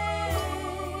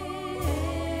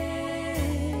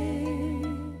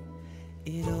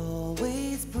 It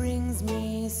always brings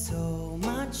me so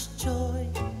much joy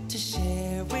to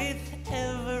share with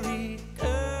every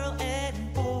girl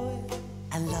and boy.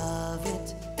 I love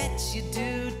it, bet you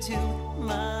do too,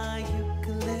 my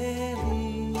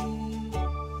ukulele.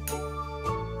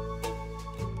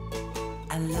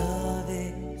 I love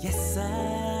it, yes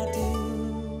I do.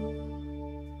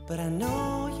 But I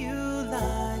know you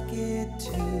like it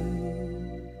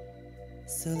too.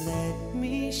 So let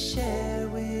me share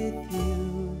with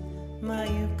you my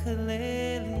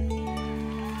ukulele.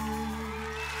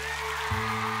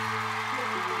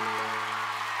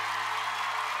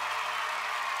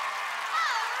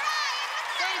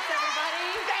 Thanks, everybody.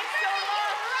 Thanks so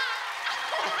much.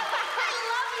 I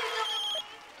love you so.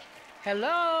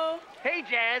 Hello? Hey,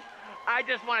 Jazz. I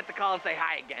just wanted to call and say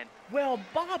hi again. Well,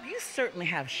 Bob, you certainly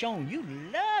have shown you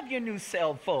love your new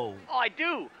cell phone. Oh, I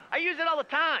do. I use it all the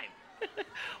time.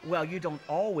 Well, you don't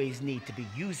always need to be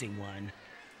using one.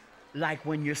 Like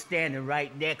when you're standing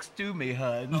right next to me,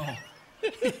 hon. Oh.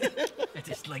 I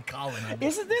just like calling.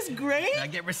 Isn't this great? I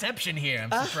get reception here.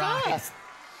 I'm surprised.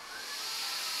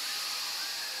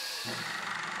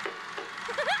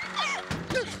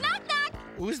 Knock, knock.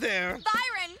 Who's there?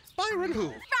 Byron. Byron who?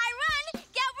 Buy one,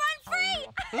 get one free.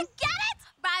 Get it?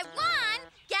 Buy one,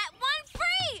 get one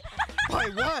free. Buy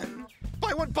one?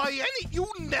 Buy one, buy any? You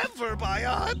never buy a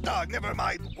hot dog. Never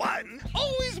mind one.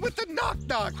 Always with the knock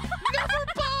knock. Never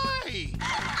buy.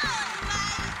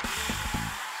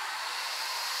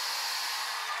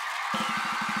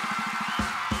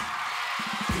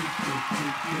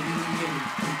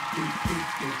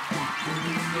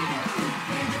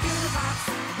 We're the Doodlebops,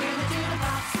 we're the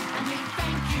Doodlebops, and we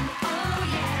thank you, oh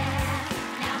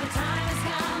yeah. Now the time has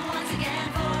come once again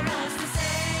for us to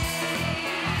say,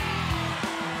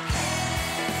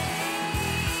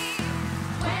 hey,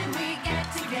 when we get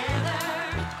together,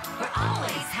 we're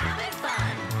always having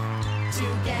fun.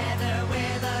 Together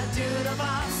we're the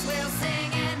Doodlebops, we'll sing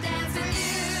and dance with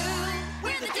you.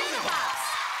 We're the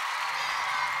Doodlebops.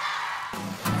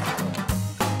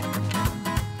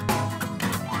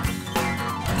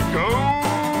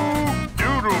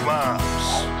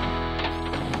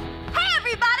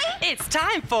 It's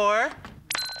time for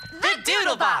the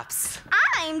Doodlebops.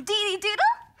 I'm Deedee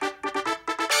Doodle.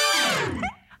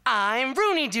 I'm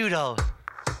Rooney Doodle.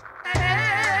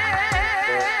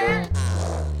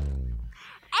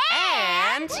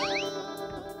 And...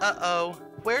 Uh-oh,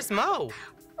 where's Mo?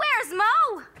 Where's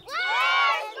Mo?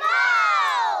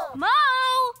 Mo!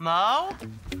 Mo?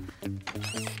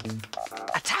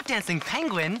 A tap dancing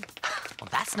penguin? Well,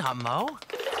 that's not Mo.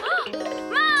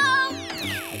 Mo!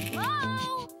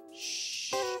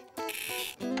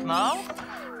 Mo?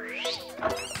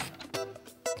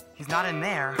 He's not in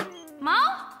there. Mo?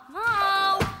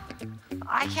 Mo!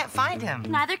 I can't find him.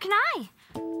 Neither can I.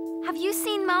 Have you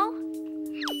seen Mo?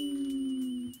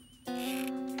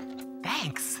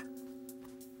 Thanks.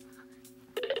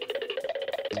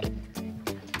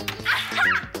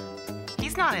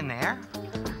 He's not in there.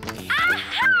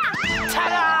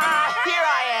 Ta-da! Here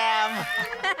I am!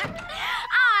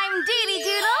 I'm Deedee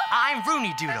Doodle. I'm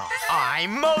Rooney Doodle.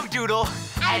 I'm Mo Doodle.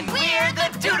 And we're the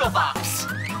Doodlebops.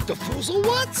 The Foozle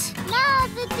what? No,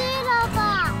 the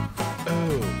Doodlebops.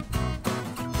 Oh.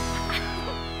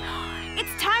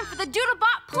 It's time for the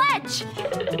Doodlebop Pledge.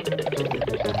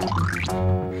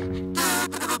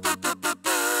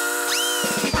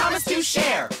 We promise to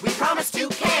share, we promise to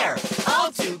care,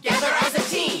 all together as a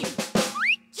team.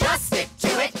 Just stick to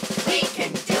it, we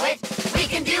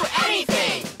can do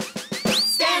anything.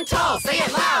 Stand tall, say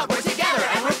it loud, we're together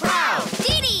and we're proud.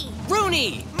 Deedee!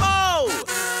 Rooney! Mo!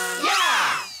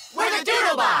 Yeah, we're the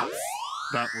Doodlebops.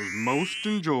 That was most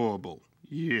enjoyable.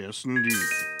 Yes, indeed.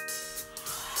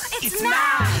 It's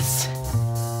nice!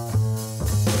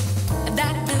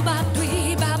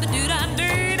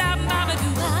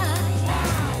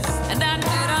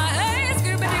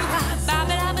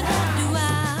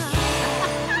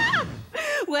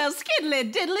 Well,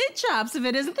 skiddly diddly chops if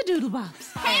it isn't the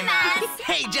Doodlebops. Hey, Mass!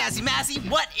 Hey, Jazzy Massey,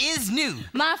 what is new?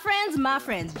 My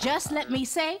friends, just let me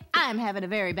say I'm having a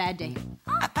very bad day.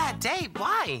 A bad day?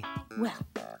 Why? Well,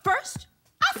 first,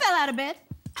 I fell out of bed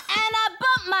and I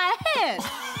bumped my head.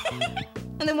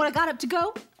 And then when I got up to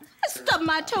go, I stubbed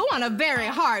my toe on a very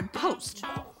hard post.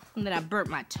 And then I burnt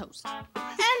my toast.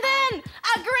 And then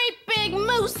a great big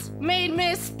moose made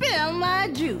me spill my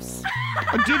juice.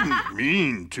 I didn't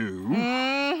mean to.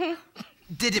 Mm-hmm.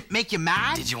 Did it make you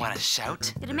mad? Did you want to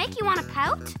shout? Did it make you want to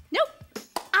pout? Nope.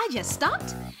 I just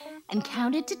stopped and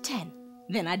counted to 10.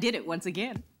 Then I did it once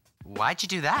again. Why'd you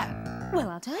do that? Well,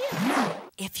 I'll tell you.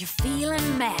 If you're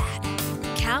feeling mad,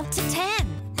 count to 10.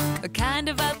 Or kind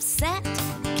of upset,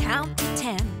 count to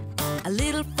 10. A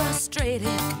little frustrated,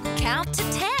 count to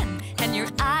 10. And your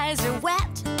eyes are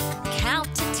wet,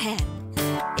 count to 10.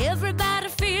 Everybody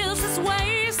feels this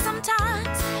way sometimes.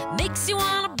 Makes you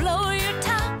want to blow your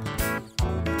top.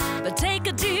 But take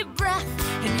a deep breath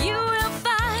and you will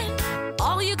find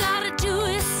all you gotta do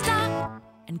is stop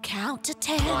and count to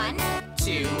 10. 1,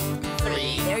 2,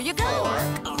 3, There you go.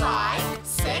 4, 5,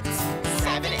 6,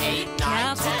 7, 8, 9,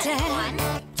 Count to 10.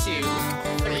 1, 2,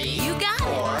 3, You got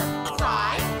 4,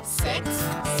 5, 6,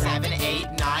 7, 8,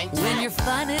 9, 10. When your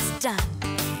fun is done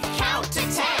Count to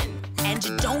 10. and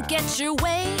you don't get your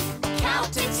way,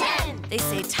 Count to 10. they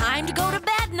say time to go to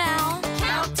bed now.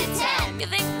 Count to 10. You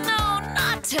think, no,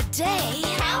 not today.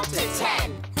 Count to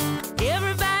 10.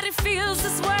 Everybody feels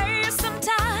this way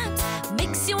sometimes.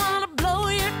 Makes you want to blow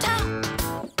your top.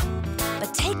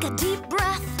 But take a deep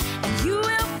breath and you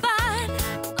will find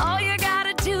all you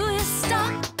gotta do is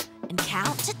stop and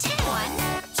count to 10.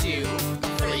 1, 2,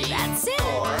 3, That's it.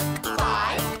 4,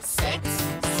 5, 6,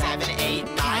 7, 8,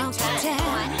 9, Count to 10. 10.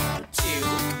 1, 2,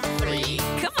 3,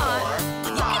 Come on,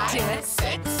 4, you 5, can do it.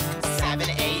 6, 7,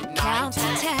 8, 9, Count to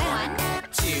 10. 10. 1,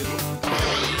 2, 3,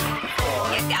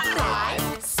 4, You got it.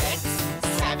 5, 6,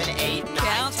 7, 8, 9,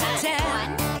 Count to 10.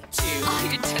 1, 2, Oh,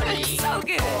 you're doing 3, so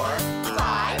good. 4,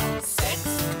 5, 6,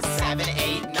 7,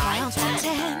 8, 9, Count to 10.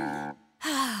 10.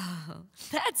 Oh,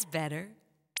 that's better.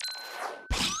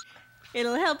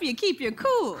 It'll help you keep you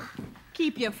cool.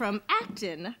 Keep you from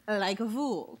acting like a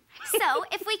fool. So,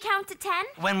 if we count to 10,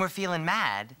 When we're feeling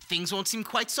mad. Things won't seem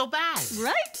quite so bad.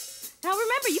 Right? Now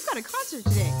remember, you've got a concert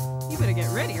today. You better get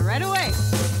ready right away.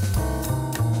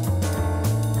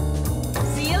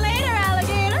 See you later,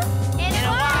 alligator. in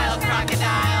a while,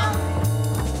 crocodile.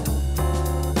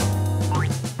 How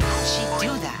does she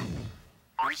do that?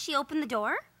 Did she open the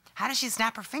door? How does she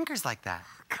snap her fingers like that?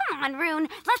 Come on, Roon.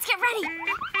 Let's get ready.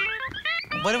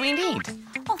 What do we need?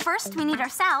 Well, first, we need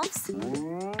ourselves.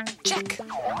 Check.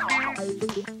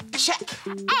 Check.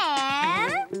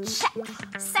 And check.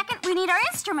 Second, we need our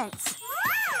instruments.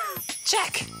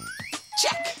 Check.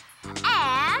 Check.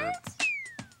 And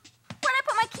where'd I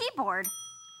put my keyboard?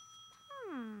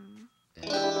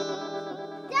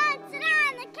 Dad,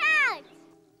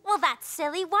 Well, that's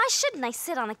silly. Why shouldn't I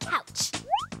sit on a couch?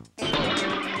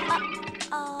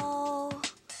 Uh-oh.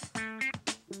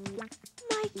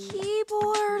 My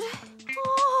keyboard.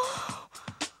 Oh.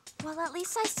 Well, at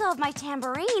least I still have my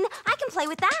tambourine. I can play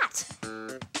with that.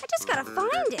 I just gotta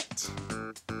find it.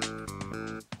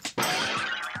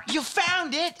 You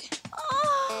found it!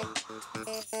 Oh.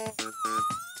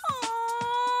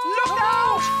 Look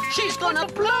out! She's gonna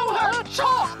blow her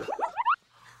top!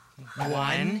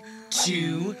 1,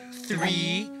 2,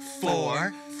 3,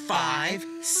 4, 5,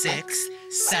 6,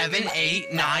 7,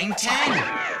 8, 9, 10.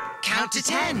 Count to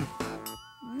 10.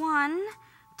 1,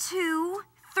 2,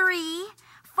 3,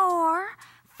 4,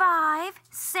 5,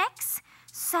 6,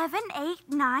 7, 8,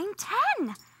 9,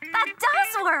 10. That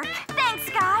does work. Thanks,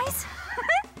 guys.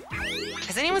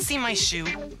 Has anyone seen my shoe?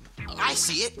 I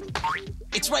see it.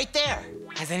 It's right there.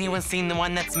 Has anyone seen the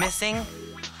one that's missing?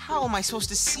 How am I supposed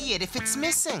to see it if it's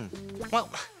missing? Well,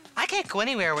 I can't go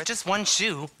anywhere with just one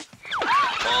shoe.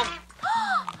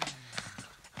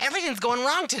 Everything's going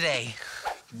wrong today.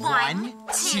 1,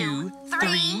 2,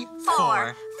 3,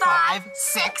 4, 5,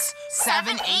 6,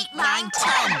 7, 8, 9,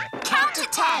 10. Count to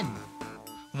 10.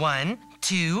 1,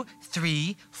 2,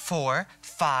 3, 4,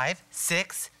 5,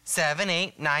 6, 7,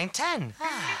 8, 9, 10.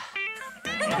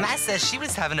 Matt says she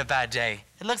was having a bad day.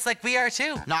 It looks like we are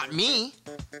too. Not me.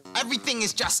 Everything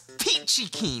is just peachy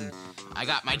keen. I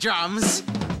got my drums.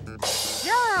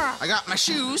 Yeah. I got my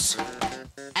shoes.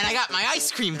 And I got my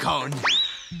ice cream cone.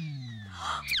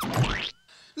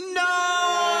 No!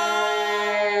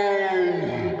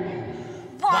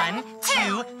 1,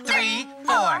 2, 3,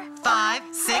 4, 5,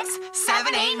 6,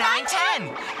 7, 8, 9,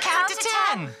 10. Count to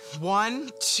 10. 1,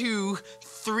 2,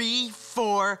 3,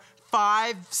 4,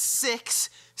 5, 6,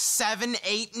 7,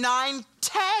 8, 9,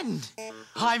 10.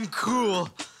 I'm cool.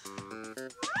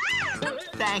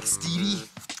 Thanks, Deedee.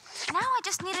 Now I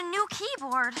just need a new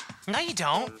keyboard. No, you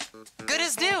don't. Good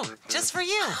as new, just for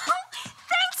you.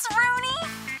 Thanks, Rooney.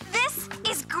 This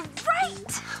is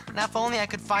great. Now, if only I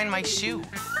could find my shoe.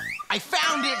 I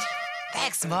found it.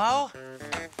 Thanks, Mo.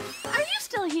 Are you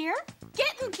still here?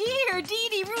 Get in gear,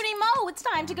 Deedee, Rooney, Mo. It's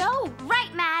time to go.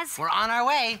 Right, Maz. We're on our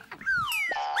way.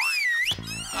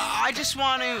 I just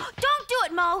want to... Don't do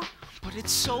it, Mo. But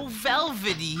it's so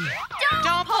velvety.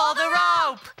 Don't pull the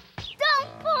rope. Don't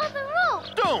pull the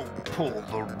rope. Don't pull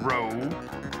the rope.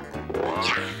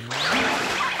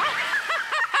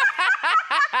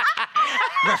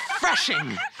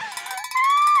 Refreshing.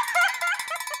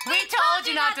 We told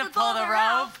you not to pull the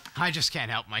rope. I just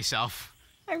can't help myself.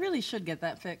 I really should get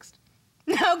that fixed.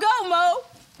 Now go, Mo.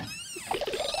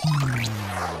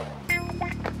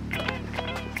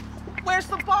 Where's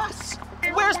the bus?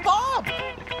 Where's Bob?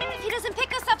 If he doesn't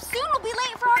pick us up soon, we'll be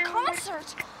late for our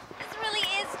concert. This really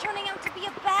is turning out to be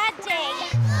a bad day.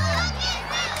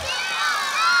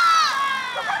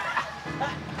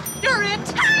 You're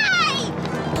it. Hi!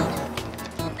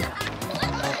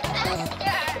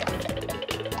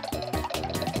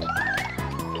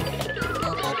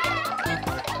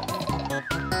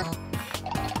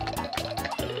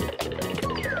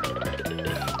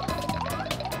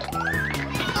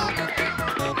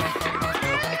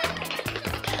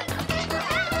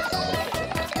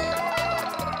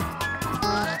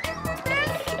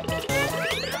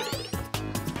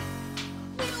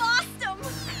 We lost him.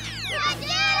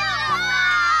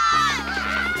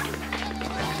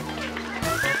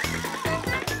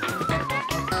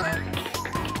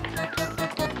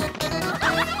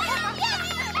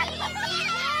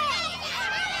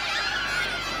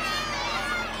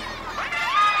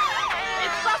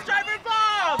 It's bus driver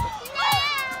Bob.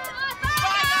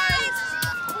 Bye, guys.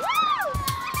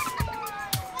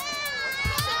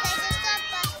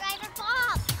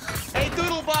 Hey,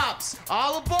 Doodlebops,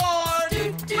 all aboard.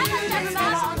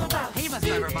 Hey, bus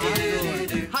driver Bob.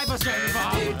 Hi, bus driver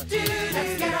Bob.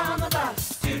 Let's get on the bus.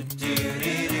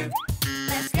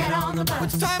 Let's get on the bus.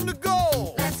 It's time to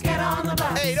go. Let's get on the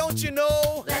bus. Hey, don't you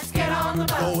know? Let's get on the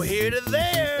bus. Go here to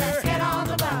there. Let's get on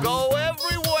the bus. Go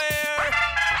everywhere.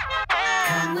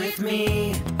 Come with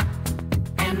me,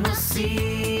 and we'll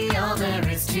see all there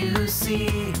is to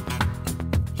see.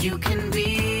 You can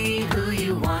be who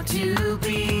you want to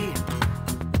be.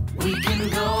 We can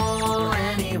go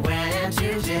anywhere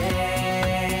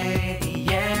today.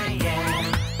 Yeah,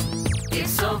 yeah.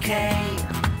 It's okay.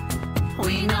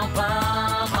 We know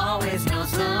Bob always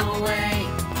knows the way.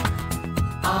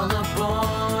 All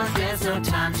aboard, there's no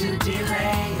time to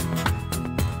delay.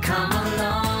 Come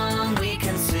along, we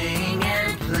can sing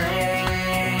and play.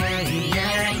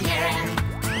 Yeah, yeah.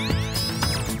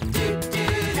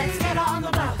 Let's get on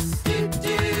the bus.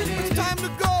 It's time to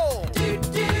go.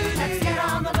 Let's get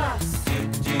on the bus.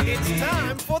 It's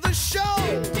time for the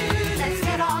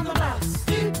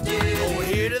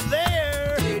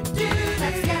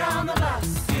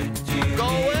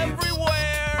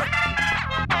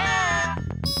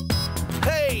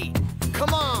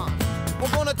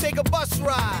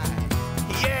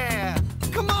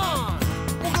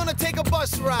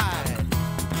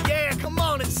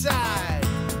inside.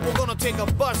 We're gonna take a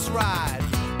bus ride.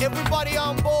 Everybody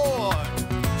on board.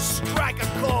 Strike a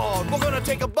chord. We're gonna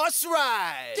take a bus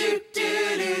ride. Do,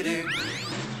 do, do, do.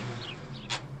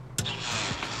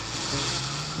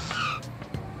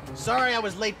 Sorry I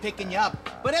was late picking you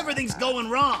up, but everything's going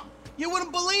wrong. You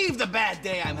wouldn't believe the bad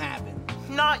day I'm having.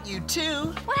 Not you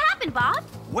too. What happened, Bob?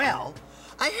 Well,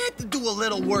 I had to do a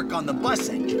little work on the bus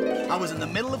engine. I was in the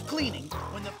middle of cleaning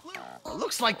when the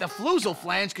looks like the floozle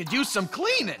flange could use some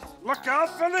cleaning. Look out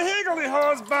for the higgly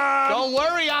hose, Bob! Don't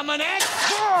worry, I'm an ex.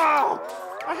 Oh,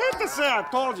 I hate to say I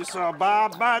told you so,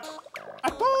 Bob, but I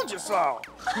told you so.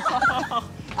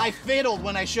 I fiddled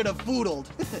when I should have foodled.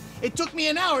 It took me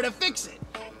an hour to fix it.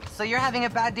 So you're having a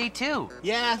bad day too?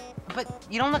 Yeah. But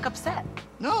you don't look upset.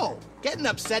 No, getting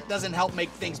upset doesn't help make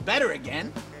things better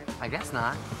again. I guess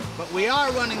not. But we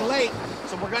are running late,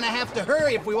 so we're gonna have to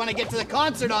hurry if we want to get to the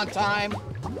concert on time.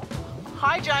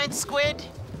 Hi, Giant Squid.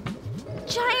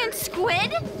 Giant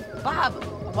squid? Bob,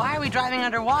 why are we driving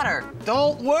underwater?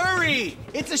 Don't worry,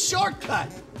 it's a shortcut.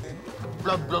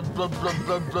 Are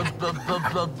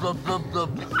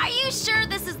you sure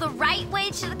this is the right way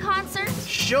to the concert?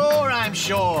 Sure, I'm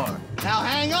sure. Now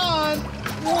hang on.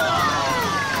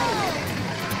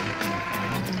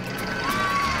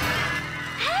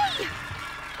 Hey,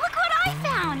 look what I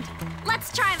found.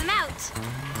 Let's try them out.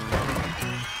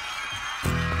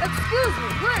 Excuse me,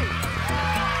 please.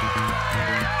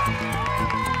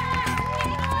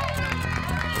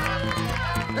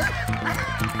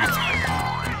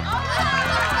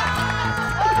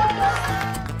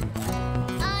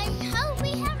 I hope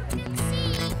we have a good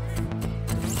scene.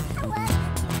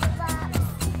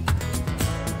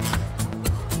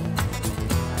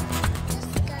 This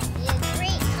is gonna be a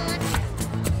great concert.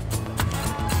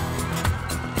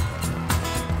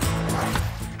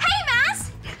 Hey, Mass!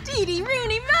 Deedee,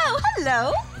 Rooney, Mo,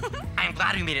 hello. I'm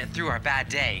glad we made it through our bad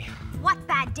day. What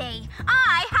bad day?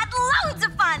 I had loads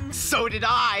of fun! So did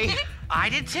I. I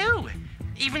did too.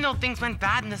 Even though things went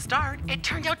bad in the start, it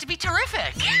turned out to be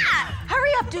terrific. Yeah!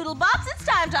 Hurry up, Doodlebops, it's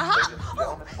time to hop.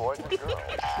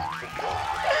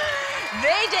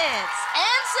 They dance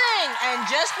and sing and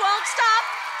just won't stop.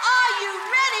 Are you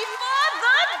ready for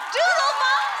the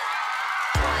Doodlebops?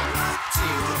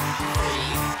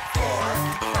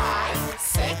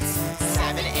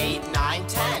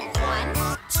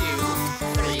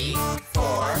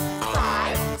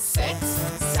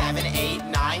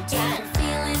 10.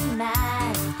 Feeling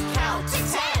mad. Count to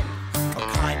 10. Or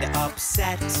kinda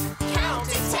upset. Count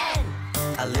to 10.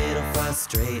 A little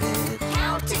frustrated.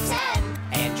 Count to 10.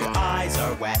 And your eyes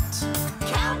are wet.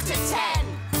 Count to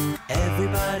 10.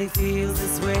 Everybody feels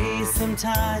this way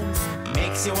sometimes.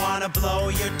 Makes you wanna blow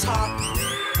your top.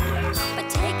 But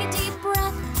take a deep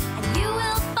breath and you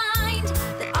will find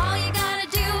that all you gotta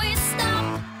do is stop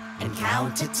And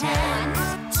count to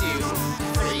 10. 2,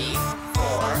 3,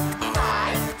 4,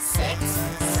 5, 6,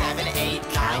 7, 8,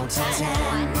 9,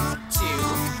 10. 2,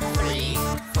 3,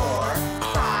 4,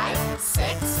 5,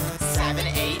 6, 7,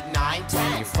 8, 9,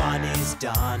 10. Your fun is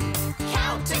done.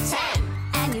 Count to 10.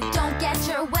 and you don't get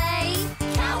your way.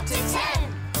 Count to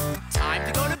 10. Time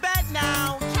to go to bed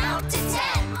now. Count to 10.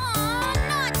 Aw,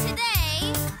 not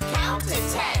today. Count to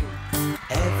 10.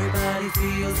 Everybody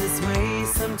feels this way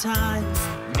sometimes.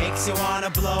 Makes you wanna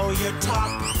blow your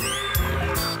top.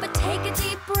 But take a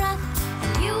deep breath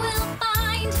and you will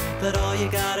find But all you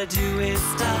gotta do is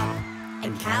stop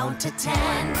and count to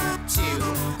 10. 2,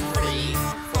 3,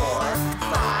 4,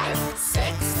 5,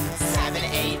 6, 7,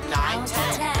 8, 9,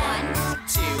 10.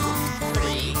 2,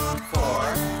 3,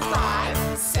 4,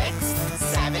 5, 6,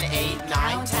 7, 8,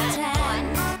 9,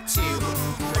 10. 2,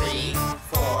 3,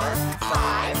 4,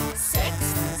 5, 6,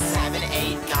 7,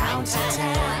 8, 9,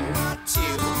 10. 2,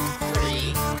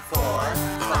 3, 4,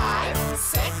 5,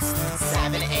 6,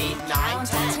 7, 8, 9,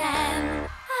 10.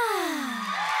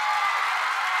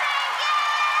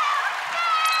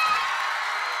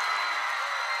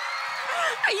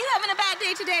 Are you having a bad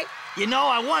day today? You know,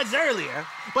 I was earlier,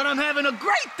 but I'm having a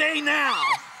great day now.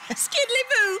 Skiddly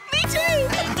boo, me too.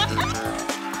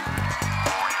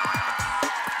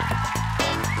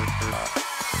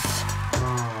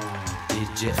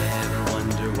 Did you ever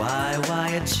wonder why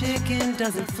a chicken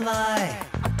doesn't fly?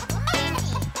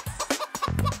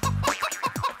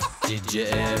 Did you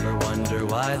ever wonder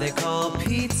why they call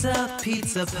pizza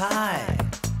pizza pie?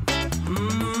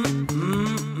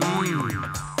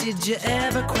 Did you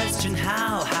ever question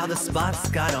how the spots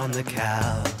got on the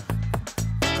cow?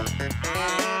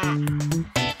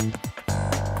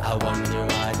 I wonder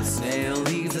why the snail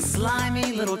leaves a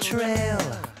slimy little trail.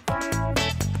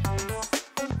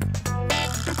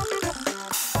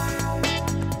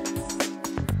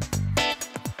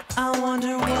 I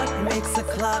wonder what makes a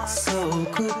clock so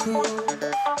cuckoo.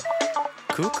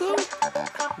 Cuckoo?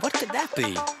 What could that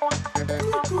be?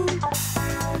 Cuckoo.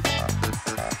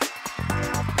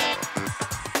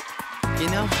 You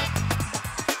know,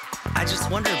 I just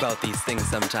wonder about these things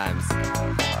sometimes.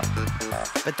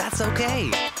 But that's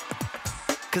okay.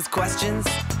 'Cause questions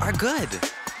are good.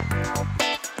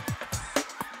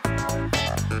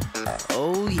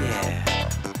 Oh yeah.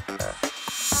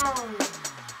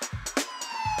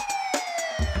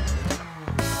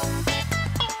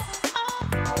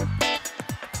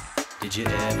 Did you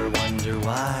ever wonder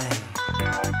why?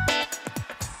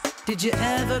 Did you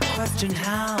ever question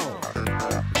how?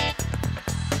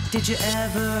 Did you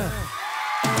ever?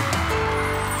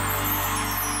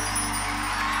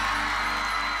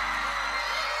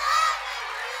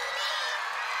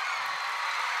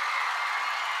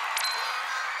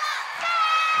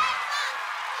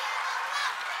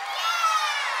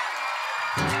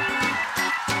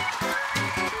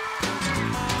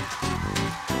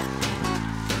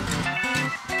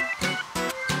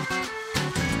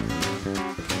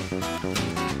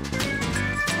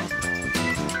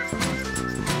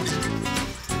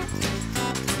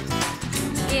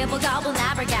 Gibble gobble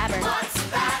nabber gabber. What's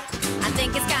that? I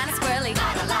think it's kinda squirrely.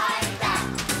 I don't like that.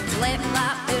 Lip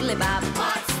lop doodly bob.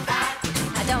 What's that?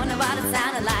 I don't know what it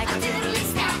sounded like. A doodly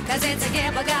snap. 'Cause it's a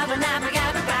gibble gobble nabber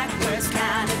gabber backwards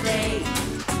kind of day.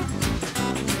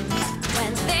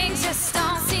 When things just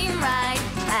don't seem right,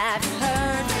 have you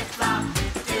heard? Lip lop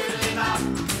doodly bob.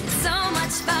 It's so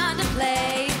much fun to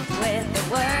play with the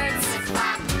words. Lip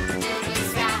lop doodly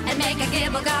snap. And make a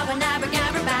gibble gobble nabber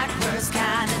gabber backwards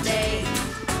kind of day.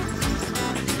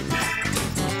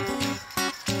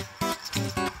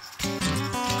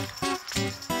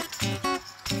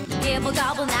 Gibble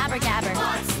gobble nabber gabber.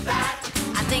 What's that?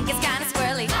 I think it's kinda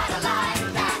squirrely. I don't like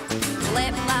that.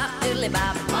 Lip lop doodly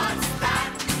bob. What's that?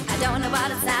 I don't know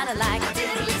what it sounded like. A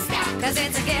doodly snap. 'Cause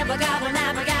it's a gibble gobble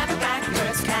nabber gabber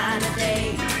backwards kind of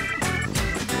day.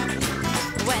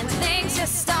 When things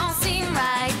just don't seem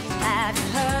right, have you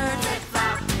heard? Lip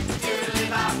lop doodly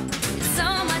bob. It's so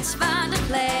much fun to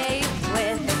play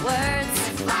with the words.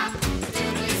 Lip lop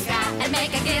doodly snap. And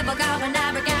make a gibble gobble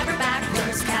nabber gabber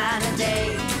backwards kind of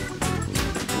day.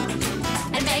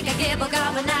 Make a gibble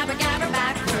gobble nabber gabber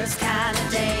backwards kind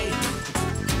of day.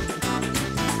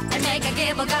 And make a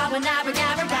gibble gobble nabber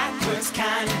gabber backwards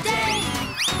kind of day.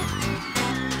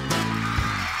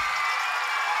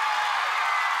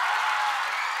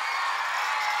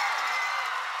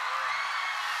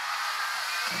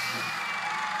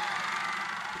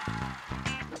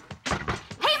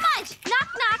 Hey, Mudge! Knock,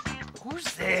 knock. Who's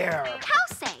there?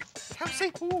 Kelsey.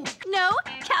 Kelsey who? No,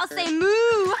 Kelsey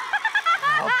moo.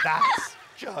 Oh, that's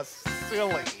just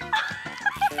silly.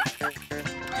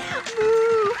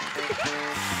 Moo.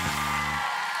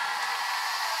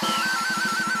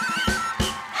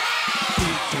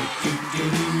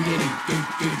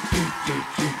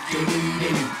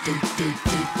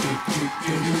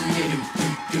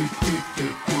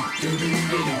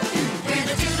 We're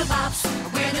the Doodlebops,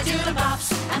 we're the Doodlebops,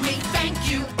 and we thank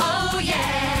you, oh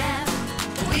yeah.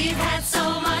 We've had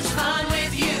so much fun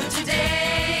with you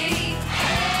today.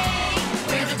 Hey,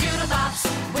 we're the Doodlebops,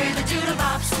 we're the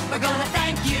Doodlebops, we're gonna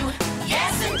thank you,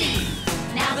 yes indeed.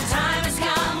 Now the time has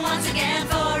come once again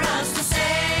for us to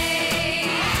say,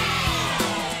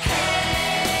 hey,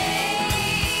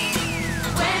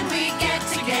 when we get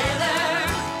together,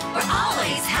 we're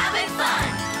always having fun.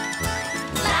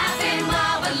 Laughing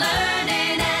while we're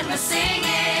learning and we're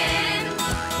singing.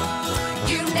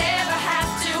 You never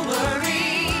have to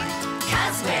worry,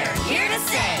 'cause we're here to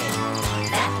say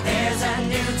that there's a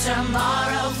new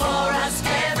tomorrow for us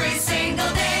every single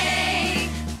day.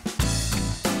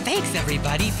 Thanks,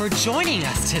 everybody, for joining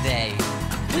us today.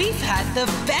 We've had the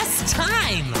best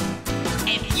time.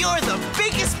 And you're the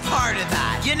biggest part of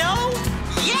that, you know?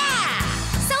 Yeah!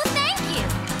 So thank you.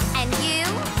 And you.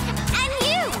 And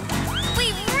you.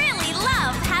 We really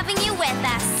love having you with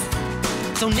us.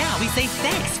 So now we say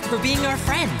thanks for being our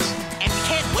friend. And we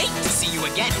can't wait to see you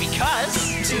again because...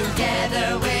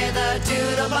 Together we're the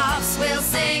Doodlebops, we'll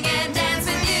sing and dance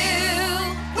with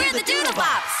you. We're the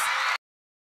Doodlebops.